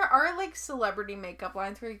elsewhere? And there are, like, celebrity makeup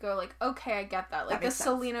lines where you go, like, okay, I get that. Like, That the makes sense.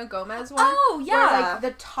 Selena Gomez one. Oh, yeah. Where, like,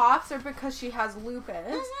 the tops are because she has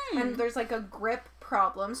lupus. And there's, like, a grip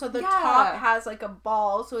problem. So the top has, like, a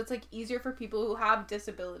ball. So it's, like, easier for people who have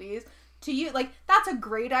disabilities to use. Like, that's a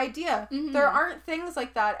great idea. There aren't things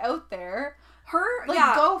like that out there.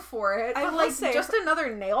 Like, go for it. I But, will like, say just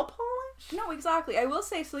another nail polish? No, exactly. I will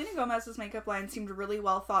say Selena Gomez's makeup line seemed really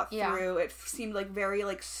well thought through. It seemed like very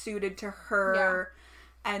like suited to her,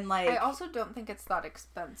 and like I also don't think it's that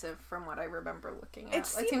expensive from what I remember looking at. It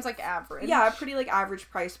seems like average. Yeah, a pretty like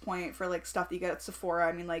average price point for like stuff that you get at Sephora.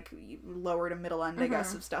 I mean, like lower to middle end, I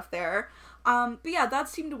guess, of stuff there. But yeah, that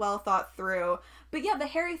seemed well thought through. But yeah, the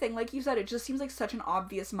Harry thing, like you said, it just seems like such an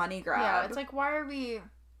obvious money grab. Yeah, it's like why are we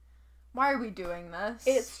doing this?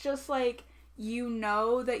 It's just like, you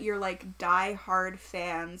know that your, like, die-hard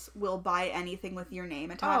fans will buy anything with your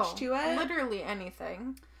name attached to it. Literally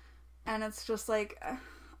anything. And it's just, like,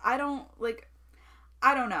 I don't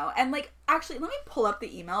know. And, like, actually, let me pull up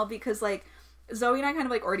the email, because, like, Zoe and I kind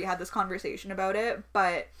of, like, already had this conversation about it,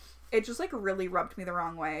 but it just, like, really rubbed me the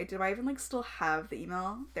wrong way. Did I even, like, still have the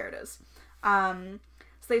email? There it is.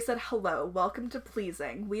 So they said, hello, welcome to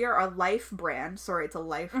Pleasing. We are a life brand. Sorry, it's a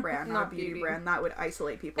life brand, not a beauty brand. That would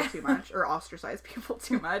isolate people too much, or ostracize people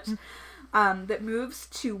too much. That moves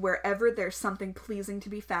to wherever there's something pleasing to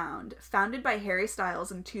be found. Founded by Harry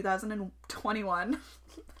Styles in 2021.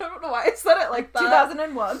 I don't know why I said it like that.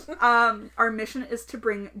 2001. Our mission is to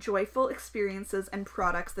bring joyful experiences and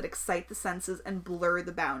products that excite the senses and blur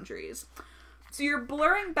the boundaries. So you're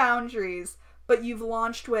blurring boundaries, but you've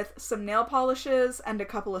launched with some nail polishes and a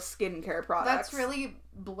couple of skincare products. That's really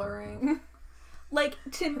blurring. Like,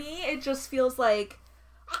 to me, it just feels like,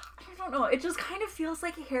 I don't know, it just kind of feels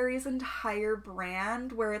like Harry's entire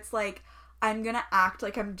brand, where it's like, I'm gonna act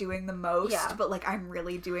like I'm doing the most, but like I'm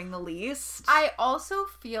really doing the least. I also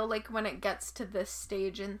feel like when it gets to this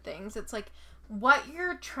stage in things, it's like, what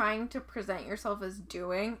you're trying to present yourself as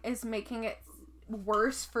doing is making it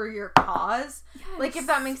worse for your cause. Yes. Like, if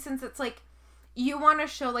that makes sense, it's like, you want to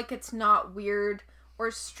show, like, it's not weird or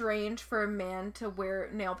strange for a man to wear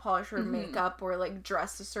nail polish or makeup or, like,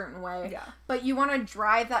 dress a certain way. Yeah. But you want to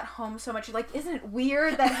drive that home so much. You're like, isn't it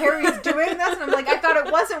weird that Harry's doing this? And I'm like, I thought it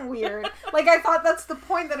wasn't weird. Like, I thought that's the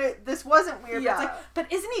point, that this wasn't weird. Yeah. But it's like,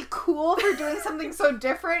 but isn't he cool for doing something so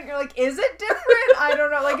different? You're like, is it different? I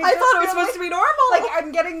don't know. Like, I thought it was supposed to be normal. Like,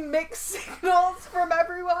 I'm getting mixed signals from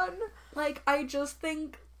everyone. Like, I just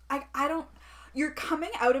think, I don't... You're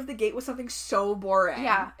coming out of the gate with something so boring.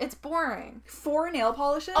 Yeah, it's boring. 4 nail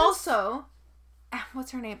polishes? Also,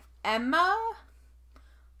 what's her name? Emma?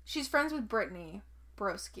 She's friends with Brittany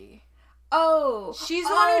Broski. Oh. She's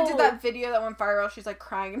the one who did that video that went viral. She's, like,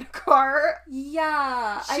 crying in a car.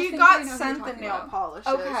 Yeah. She got sent the nail polishes.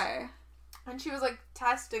 Okay. And she was, like,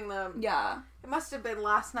 testing them. Yeah. It must have been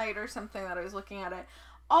last night or something that I was looking at it.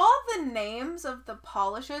 All the names of the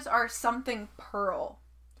polishes are something pearl.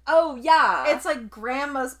 Oh, yeah. It's like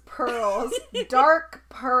grandma's pearls, dark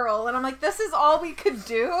pearl. And I'm like, this is all we could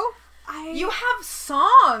do? You have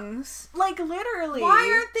songs. Like, literally.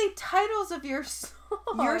 Why aren't they titles of your songs?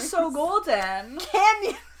 You're so golden. Can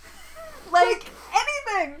you? Like,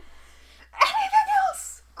 anything. Anything else.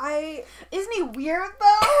 Isn't he weird,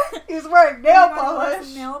 though? He's wearing nail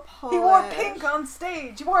polish. Nail polish. He wore pink on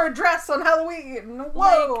stage. He wore a dress on Halloween.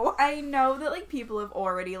 Whoa. Like, I know that, like, people have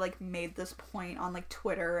already, like, made this point on, like,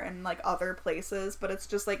 Twitter and, like, other places, but it's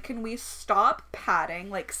just, like, can we stop patting,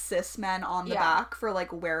 like, cis men on the back for,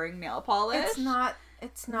 like, wearing nail polish? It's not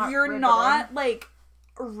You're riveting. not, like,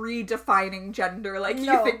 redefining gender like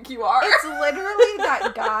you think you are. It's literally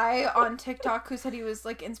that guy on TikTok who said he was,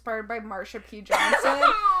 like, inspired by Marsha P. Johnson.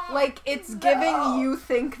 Like, it's giving you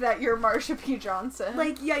think that you're Marsha P. Johnson.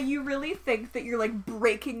 Like, yeah, you really think that you're, like,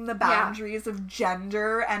 breaking the boundaries of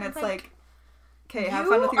gender, and it's like, okay, have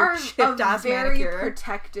fun with your chipped ass manicure. You are a very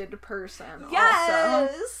protected person.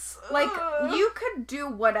 Yes. Also. Like, you could do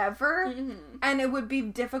whatever, and it would be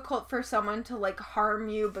difficult for someone to, like, harm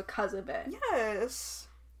you because of it. Yes.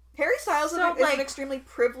 Harry Styles is an extremely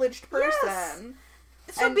privileged person.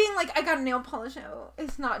 Yes. So being like, I got a nail polish out,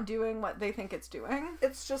 it's not doing what they think it's doing.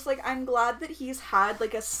 It's just, like, I'm glad that he's had,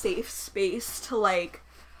 like, a safe space to, like,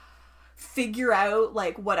 figure out,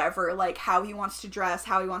 like, whatever, like, how he wants to dress,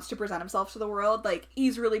 how he wants to present himself to the world. Like,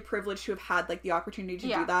 he's really privileged to have had, like, the opportunity to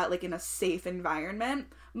do that, like, in a safe environment.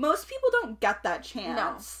 Most people don't get that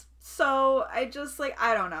chance. No. So, I just, like,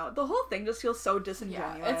 I don't know. The whole thing just feels so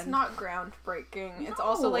disingenuous. Yeah, it's not groundbreaking. No. It's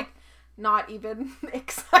also, like, not even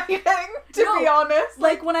exciting, to be honest.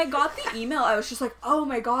 Like, when I got the email, I was just like, oh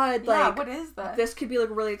my god, like, what is this? This could be, like,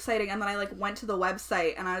 really exciting. And then I, like, went to the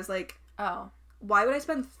website, and I was like, oh. Why would I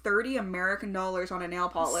spend $30 American on a nail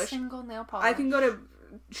polish? A single nail polish. I can go to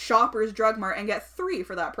Shoppers Drug Mart and get 3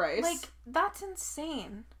 for that price. Like, that's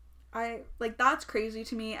insane. That's crazy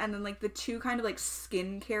to me. And then, like, the 2 kind of, like,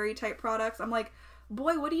 skincare type products, I'm like,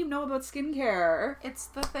 boy, what do you know about skincare? It's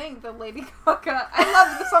the thing, the Lady Gaga. I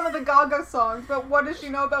love some of the Gaga songs, but what does she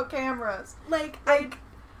know about cameras? Like,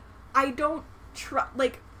 I don't trust,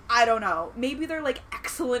 like, I don't know. Maybe they're, like,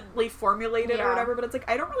 excellently formulated or whatever, but it's like,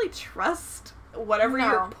 I don't really trust whatever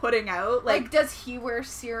you're putting out. Like, does he wear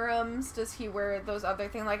serums? Does he wear those other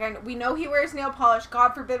things? Like, we know he wears nail polish.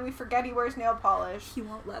 God forbid we forget he wears nail polish. He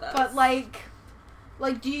won't let us. But,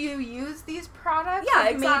 like, do you use these products? Yeah,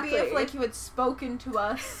 like, exactly. Maybe if, like, you had spoken to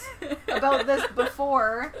us about this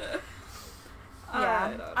before.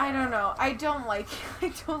 Yeah. I don't know. I don't like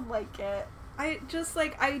it. I just,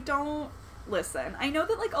 like, I don't... Listen, I know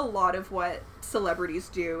that, like, a lot of what celebrities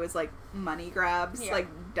do is, like, money grabs, like,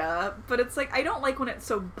 duh, but it's, like, I don't like when it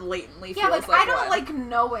so blatantly feels like I don't like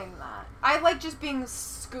knowing that. I like just being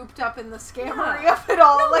scooped up in the scammery of it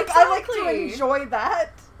all. No, like, exactly. I like to enjoy that.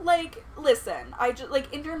 Like, listen, I just,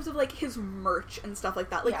 like, in terms of, like, his merch and stuff like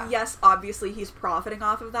that, like, yes, obviously he's profiting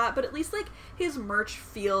off of that, but at least, like, his merch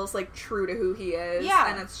feels, like, true to who he is.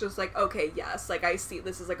 Yeah. And it's just, like, okay, yes, like, I see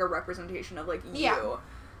this is, like, a representation of, like, you. Yeah.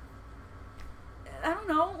 I don't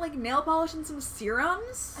know, like, nail polish and some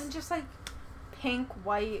serums? And just, like, pink,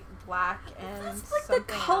 white, black, and that's, like, the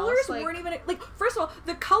colors else. weren't even, like, first of all,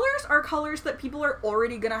 the colors are colors that people are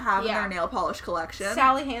already gonna have in their nail polish collection.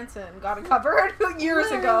 Sally Hansen got it covered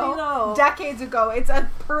years ago. Though. Decades ago. It's a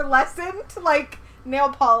pearlescent, like, nail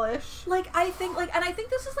polish. Like, I think, like, and I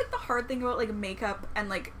think this is, like, the hard thing about, like, makeup and,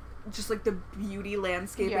 like, just, like, the beauty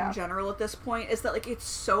landscape in general at this point, is that, like, it's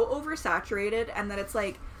so oversaturated, and that it's,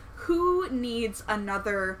 like, who needs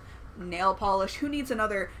another nail polish? Who needs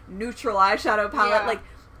another neutral eyeshadow palette? Yeah. Like,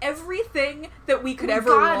 everything that we could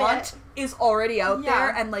ever want is already out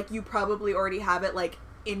there, and, like, you probably already have it, like,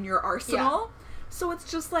 in your arsenal. So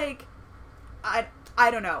it's just, like, I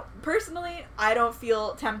don't know. Personally, I don't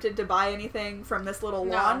feel tempted to buy anything from this little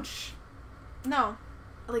launch. No.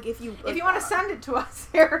 Like, if you want to send it to us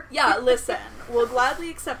here. Yeah, listen. We'll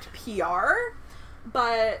gladly accept PR,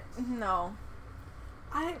 but... No.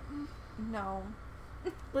 No.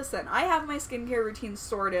 Listen, I have my skincare routine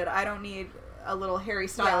sorted. I don't need a little Harry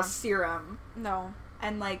Styles serum. No.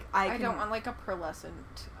 And, like, I don't want, like, a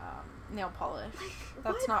pearlescent nail polish. Like,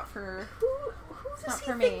 that's not for... Who does he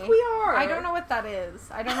think me. We are? I don't know what that is.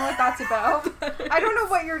 I don't know what that's about. I don't know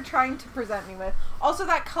what you're trying to present me with. Also,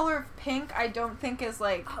 that color of pink, I don't think is,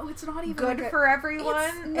 like... Oh, it's not even good for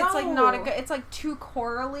everyone. It's like, not a good... It's, like, too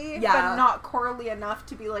corally, but not corally enough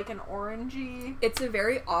to be, like, an orangey. It's a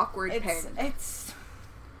very awkward pink.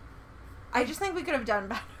 I just think we could have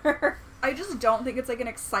done better. I just don't think it's, like, an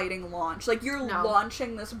exciting launch. Like, you're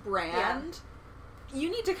launching this brand. Yeah. You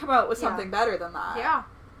need to come out with something better than that. Yeah.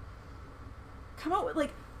 Come out with,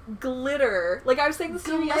 like, glitter. Like, I was saying this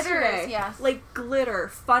to you yesterday. Yes. Like, glitter.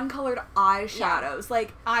 Fun-colored eyeshadows. Yeah.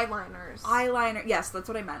 Like... Eyeliners. Eyeliner. Yes, that's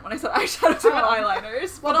what I meant when I said eyeshadows. I meant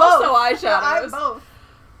eyeliners. Well, but both. also eyeshadows. Both.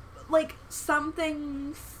 Like,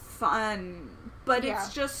 something fun. But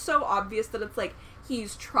it's just so obvious that it's, like,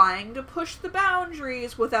 he's trying to push the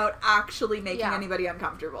boundaries without actually making anybody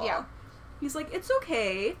uncomfortable. Yeah. He's like, it's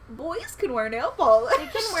okay. Boys can wear nail polish. They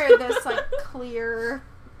can wear this, like, clear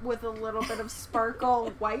with a little bit of sparkle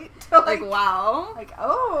white. Like, wow. Like,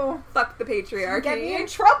 oh. Fuck the patriarchy. Get me in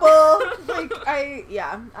trouble. Like,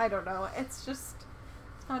 I don't know. It's just,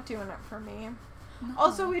 it's not doing it for me. No.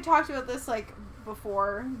 Also, we talked about this, like,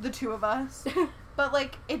 before, the two of us. But,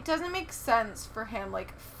 like, it doesn't make sense for him.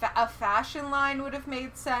 Like, a fashion line would have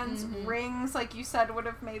made sense. Mm-hmm. Rings, like you said, would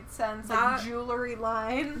have made sense. Like, jewelry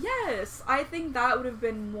line. Yes. I think that would have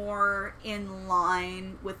been more in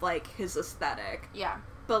line with, like, his aesthetic. Yeah.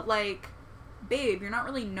 But, like, babe, you're not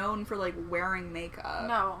really known for, like, wearing makeup.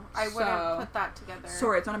 No, I wouldn't put that together.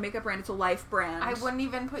 Sorry, it's not a makeup brand, it's a life brand. I wouldn't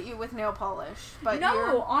even put you with nail polish. But no,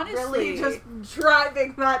 you're honestly, really just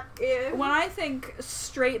driving that in. When I think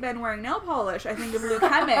straight men wearing nail polish, I think of Luke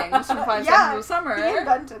Hemmings from 5 Seconds of Summer. He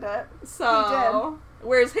invented it. So, he did.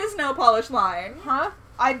 Where's his nail polish line? Huh?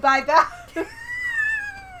 I'd buy that.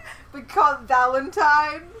 We call it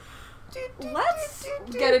Valentine. Let's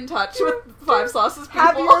get in touch with Five Sauces people.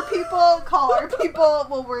 Have your people call our people.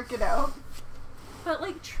 We'll work it out. But,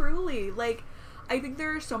 like, truly, like, I think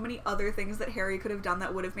there are so many other things that Harry could have done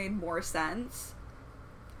that would have made more sense.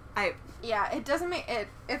 Yeah, it doesn't make it.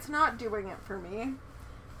 It's not doing it for me.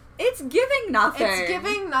 It's giving nothing. It's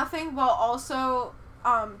giving nothing while also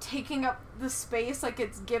taking up the space. Like,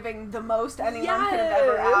 it's giving the most anyone could have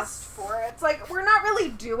ever asked for. It's like, we're not really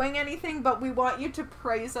doing anything, but we want you to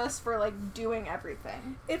praise us for, like, doing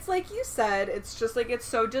everything. It's like you said, it's just, like, it's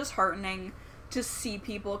so disheartening to see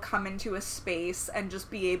people come into a space and just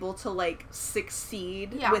be able to, like,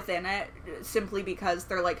 succeed within it simply because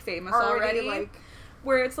they're, like, famous already. Like,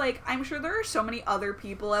 where it's like, I'm sure there are so many other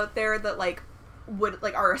people out there that, like, would,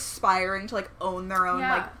 like, are aspiring to, like, own their own,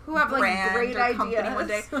 like, who have, brand like, great or company ideas. one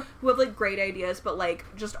day, who have, like, great ideas, but, like,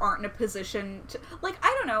 just aren't in a position to, like,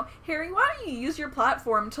 I don't know, Harry, why don't you use your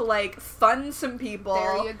platform to, like, fund some people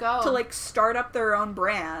there you go. to, like, start up their own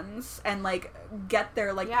brands and, like, get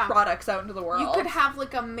their, like, products out into the world. You could have,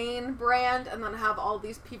 like, a main brand and then have all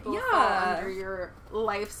these people fall under your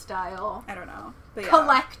lifestyle. I don't know. But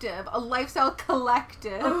collective. A lifestyle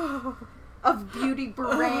collective. Of beauty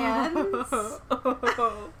brands.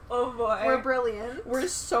 Oh boy. We're brilliant. We're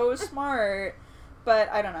so smart. But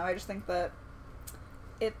I don't know, I just think that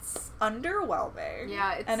it's underwhelming.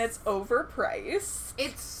 Yeah, and it's overpriced.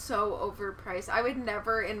 It's so overpriced. I would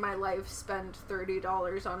never in my life spend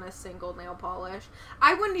 $30 on a single nail polish.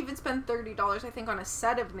 I wouldn't even spend $30, I think, on a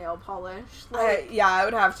set of nail polish. Like, I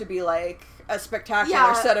would have to be, like, a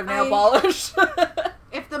spectacular set of nail polish.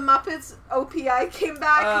 If the Muppets OPI came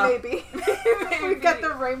back, maybe. We get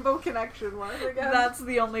the Rainbow Connection one again. That's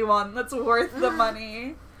the only one that's worth the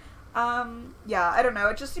money. Yeah, I don't know.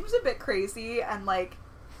 It just seems a bit crazy and, like...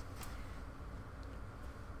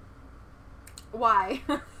 Why?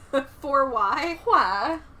 For why?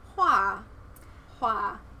 Why?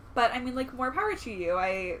 Why? But, I mean, like, more power to you.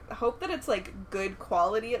 I hope that it's, like, good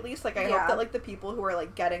quality, at least. Like, I hope that, like, the people who are,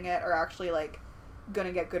 like, getting it are actually, like,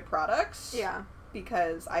 gonna get good products. Yeah.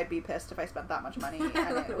 Because I'd be pissed if I spent that much money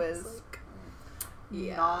and it was like,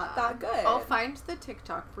 not that good. I'll find the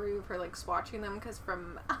TikTok for you for, like, swatching them, because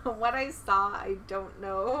from what I saw, I don't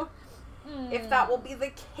know if that will be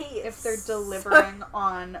the case. If they're delivering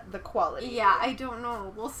on the quality. Yeah, I don't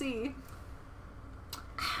know. We'll see.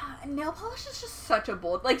 Nail polish is just such a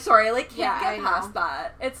bold... Like, sorry, I, like, can't get past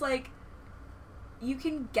that. It's like, you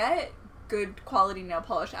can get good quality nail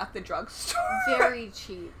polish at the drugstore. Very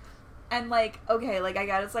cheap. And, like, okay, like, I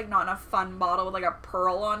get it's, like, not in a fun bottle with, like, a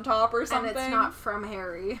pearl on top or something. And it's not from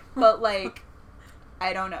Harry. But, like,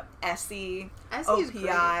 I don't know, Essie, Essie's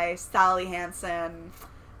OPI, great. Sally Hansen,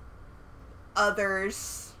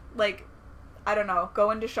 others, like, I don't know,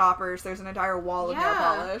 go into Shoppers, there's an entire wall of nail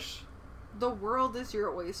polish. The world is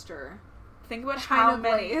your oyster. Think about China how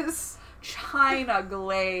many... glaze. China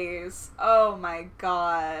glaze. Oh my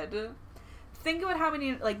god. Think about how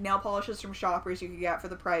many, like, nail polishes from Shoppers you could get for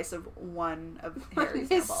the price of one of Harry's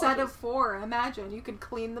nail polishes. His set of 4, imagine. You could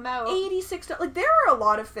clean them out. $86. Like, there are a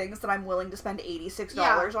lot of things that I'm willing to spend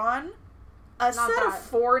 $86 on. A set of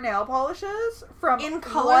 4 nail polishes from in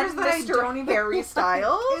colors that I don't even Harry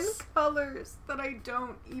Styles. In colors that I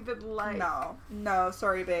don't even like. No,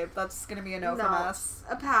 sorry, babe. That's gonna be a no from us.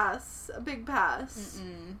 A pass. A big pass.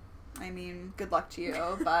 I mean, good luck to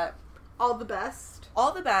you, but all the best.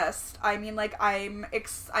 All the best. I mean, like, I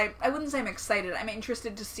wouldn't say I'm excited. I'm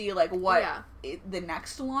interested to see, like, what the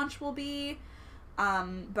next launch will be.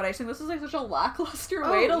 But I think this is, like, such a lackluster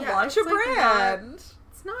way to launch a brand.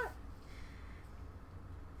 It's not.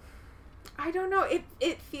 I don't know.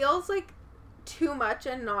 It feels like too much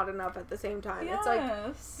and not enough at the same time. Yes. It's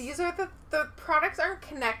like, these are the products aren't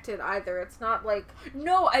connected either. It's not like...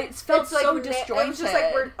 No, it felt so disjointed. It's just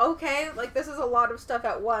like, we're okay, like, this is a lot of stuff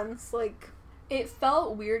at once, like... It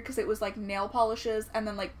felt weird because it was, like, nail polishes and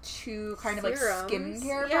then, like, 2 kind of, like,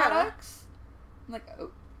 skincare products. I'm like,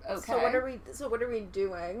 okay. So what are we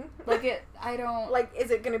doing? Like, I don't... Like, is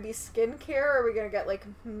it gonna be skincare, or are we gonna get, like,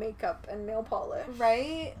 makeup and nail polish?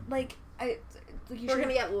 Right? Like, we're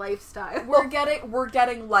gonna get lifestyle. We're getting lifestyle. We're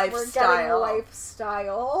getting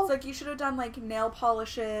lifestyle. It's like, you should have done, like, nail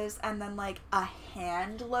polishes and then, like, a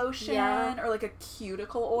hand lotion or, like, a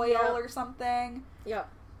cuticle oil or something. Yep.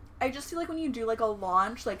 I just feel like when you do, like, a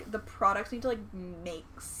launch, like, the products need to, like, make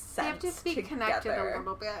sense. They have to be connected a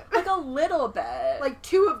little bit. Like, a little bit. Like,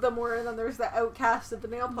 2 of them were, and then there's the outcast of the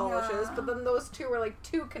nail polishes, but then those 2 were, like,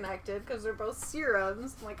 too connected because they're both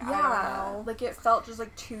serums. Like, I don't know. Like, it felt just,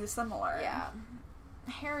 like, too similar. Yeah.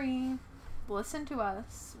 Harry, listen to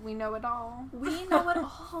us. We know it all. We know it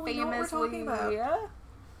all. We know what we're talking about.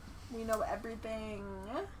 We know everything.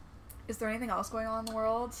 Is there anything else going on in the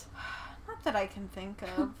world? Not that I can think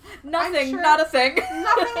of. Nothing. Not a thing.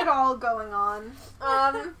 Nothing at all going on.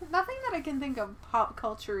 Nothing that I can think of pop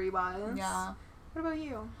culture-y wise. Yeah. What about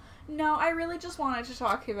you? No, I really just wanted to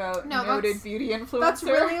talk about No, noted beauty influencer. That's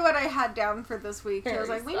really what I had down for this week. I was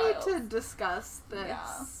like, we need Styles. to discuss this.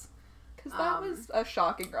 Yeah. Because that was a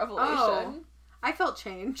shocking revelation. Oh, I felt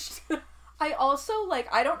changed. I also, like,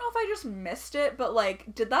 I don't know if I just missed it, but,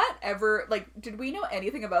 like, did we know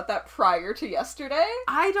anything about that prior to yesterday?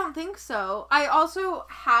 I don't think so. I also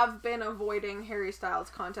have been avoiding Harry Styles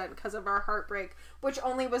content because of our heartbreak, which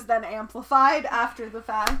only was then amplified after the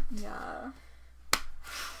fact. Yeah.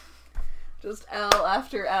 Just L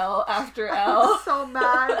after L after L. I'm so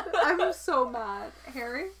mad. I'm so mad.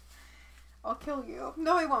 Harry, I'll kill you.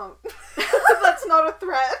 No, I won't. That's not a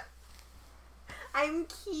threat. I'm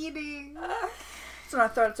kidding. It's not a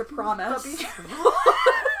threat, it's a promise. But be careful.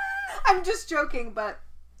 I'm just joking, but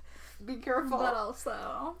be careful. But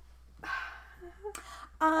also...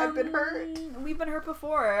 I've been hurt. We've been hurt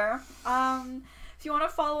before. If you want to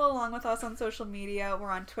follow along with us on social media,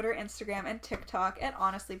 we're on Twitter, Instagram, and TikTok at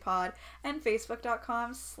HonestlyPod and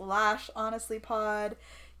Facebook.com/HonestlyPod.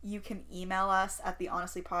 You can email us at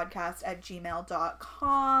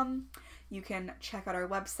thehonestlypodcast@gmail.com. You can check out our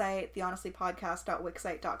website,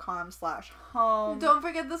 thehonestlypodcast.wixsite.com/home. Don't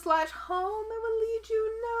forget the /home. It will lead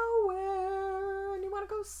you nowhere. And you want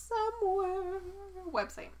to go somewhere.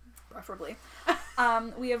 Website. Preferably.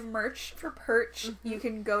 We have merch for Perch. Mm-hmm. You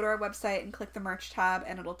can go to our website and click the merch tab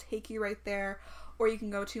and it'll take you right there. Or you can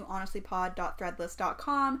go to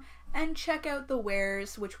honestlypod.threadless.com and check out the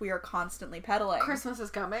wares which we are constantly peddling. Christmas is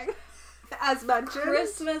coming. As mentioned.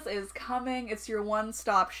 Christmas is coming. It's your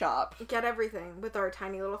one-stop shop. Get everything with our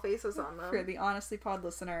tiny little faces on them. For the Honestly Pod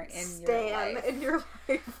listener in your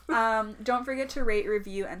life. Don't forget to rate,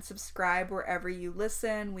 review, and subscribe wherever you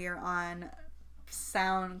listen. We are on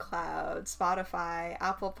SoundCloud, Spotify,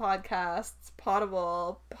 Apple Podcasts,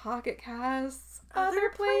 Potable, Pocket Casts, other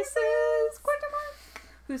places.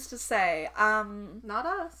 Who's to say? Not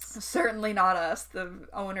us. Certainly not us, the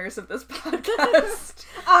owners of this podcast.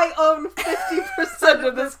 I own 50%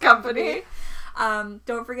 of this company.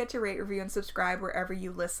 Don't forget to rate, review, and subscribe wherever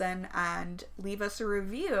you listen, and leave us a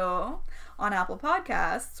review on Apple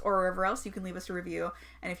Podcasts or wherever else you can leave us a review.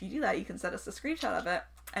 And if you do that, you can send us a screenshot of it,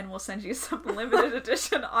 and we'll send you some limited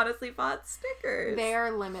edition Honestly Pod stickers. They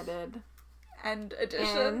are limited. And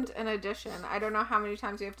edition. And an edition. I don't know how many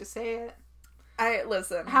times you have to say it.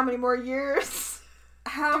 Listen. How many more years?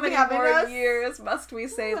 How many more years must we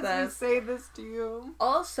say this? Must we say this to you?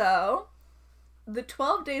 Also, the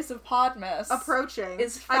 12 days of Podmas approaching.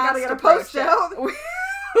 Is fast I gotta get a post out.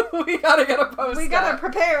 We gotta get a post out. We gotta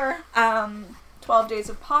prepare. 12 days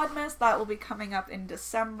of Podmas, that will be coming up in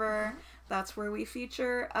December. That's where we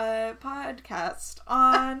feature a podcast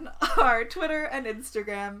on our Twitter and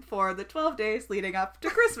Instagram for the 12 days leading up to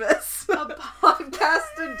Christmas. A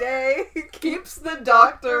podcast a day keeps the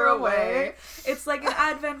doctor away. It's like an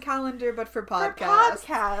advent calendar, but for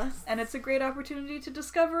podcasts. And it's a great opportunity to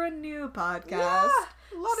discover a new podcast. Yeah,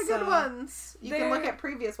 a lot of good ones. You can look at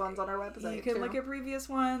previous ones on our website. You can look at previous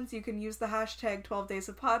ones. You can use the hashtag 12 Days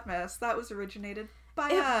of Podmas. That was originated by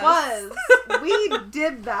us. It was. We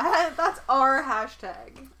did that. That's our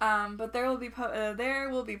hashtag. But there will be post. There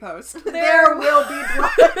will be blood.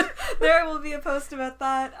 There will be a post about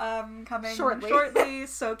that coming shortly.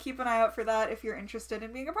 So keep an eye out for that if you're interested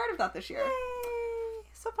in being a part of that this year. Yay!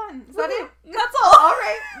 So fun. Is that it? That's all. All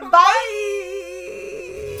right. Bye.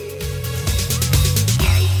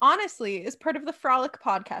 Honestly is part of the Frolic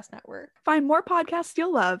Podcast Network. Find more podcasts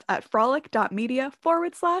you'll love at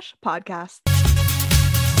frolic.media/podcast.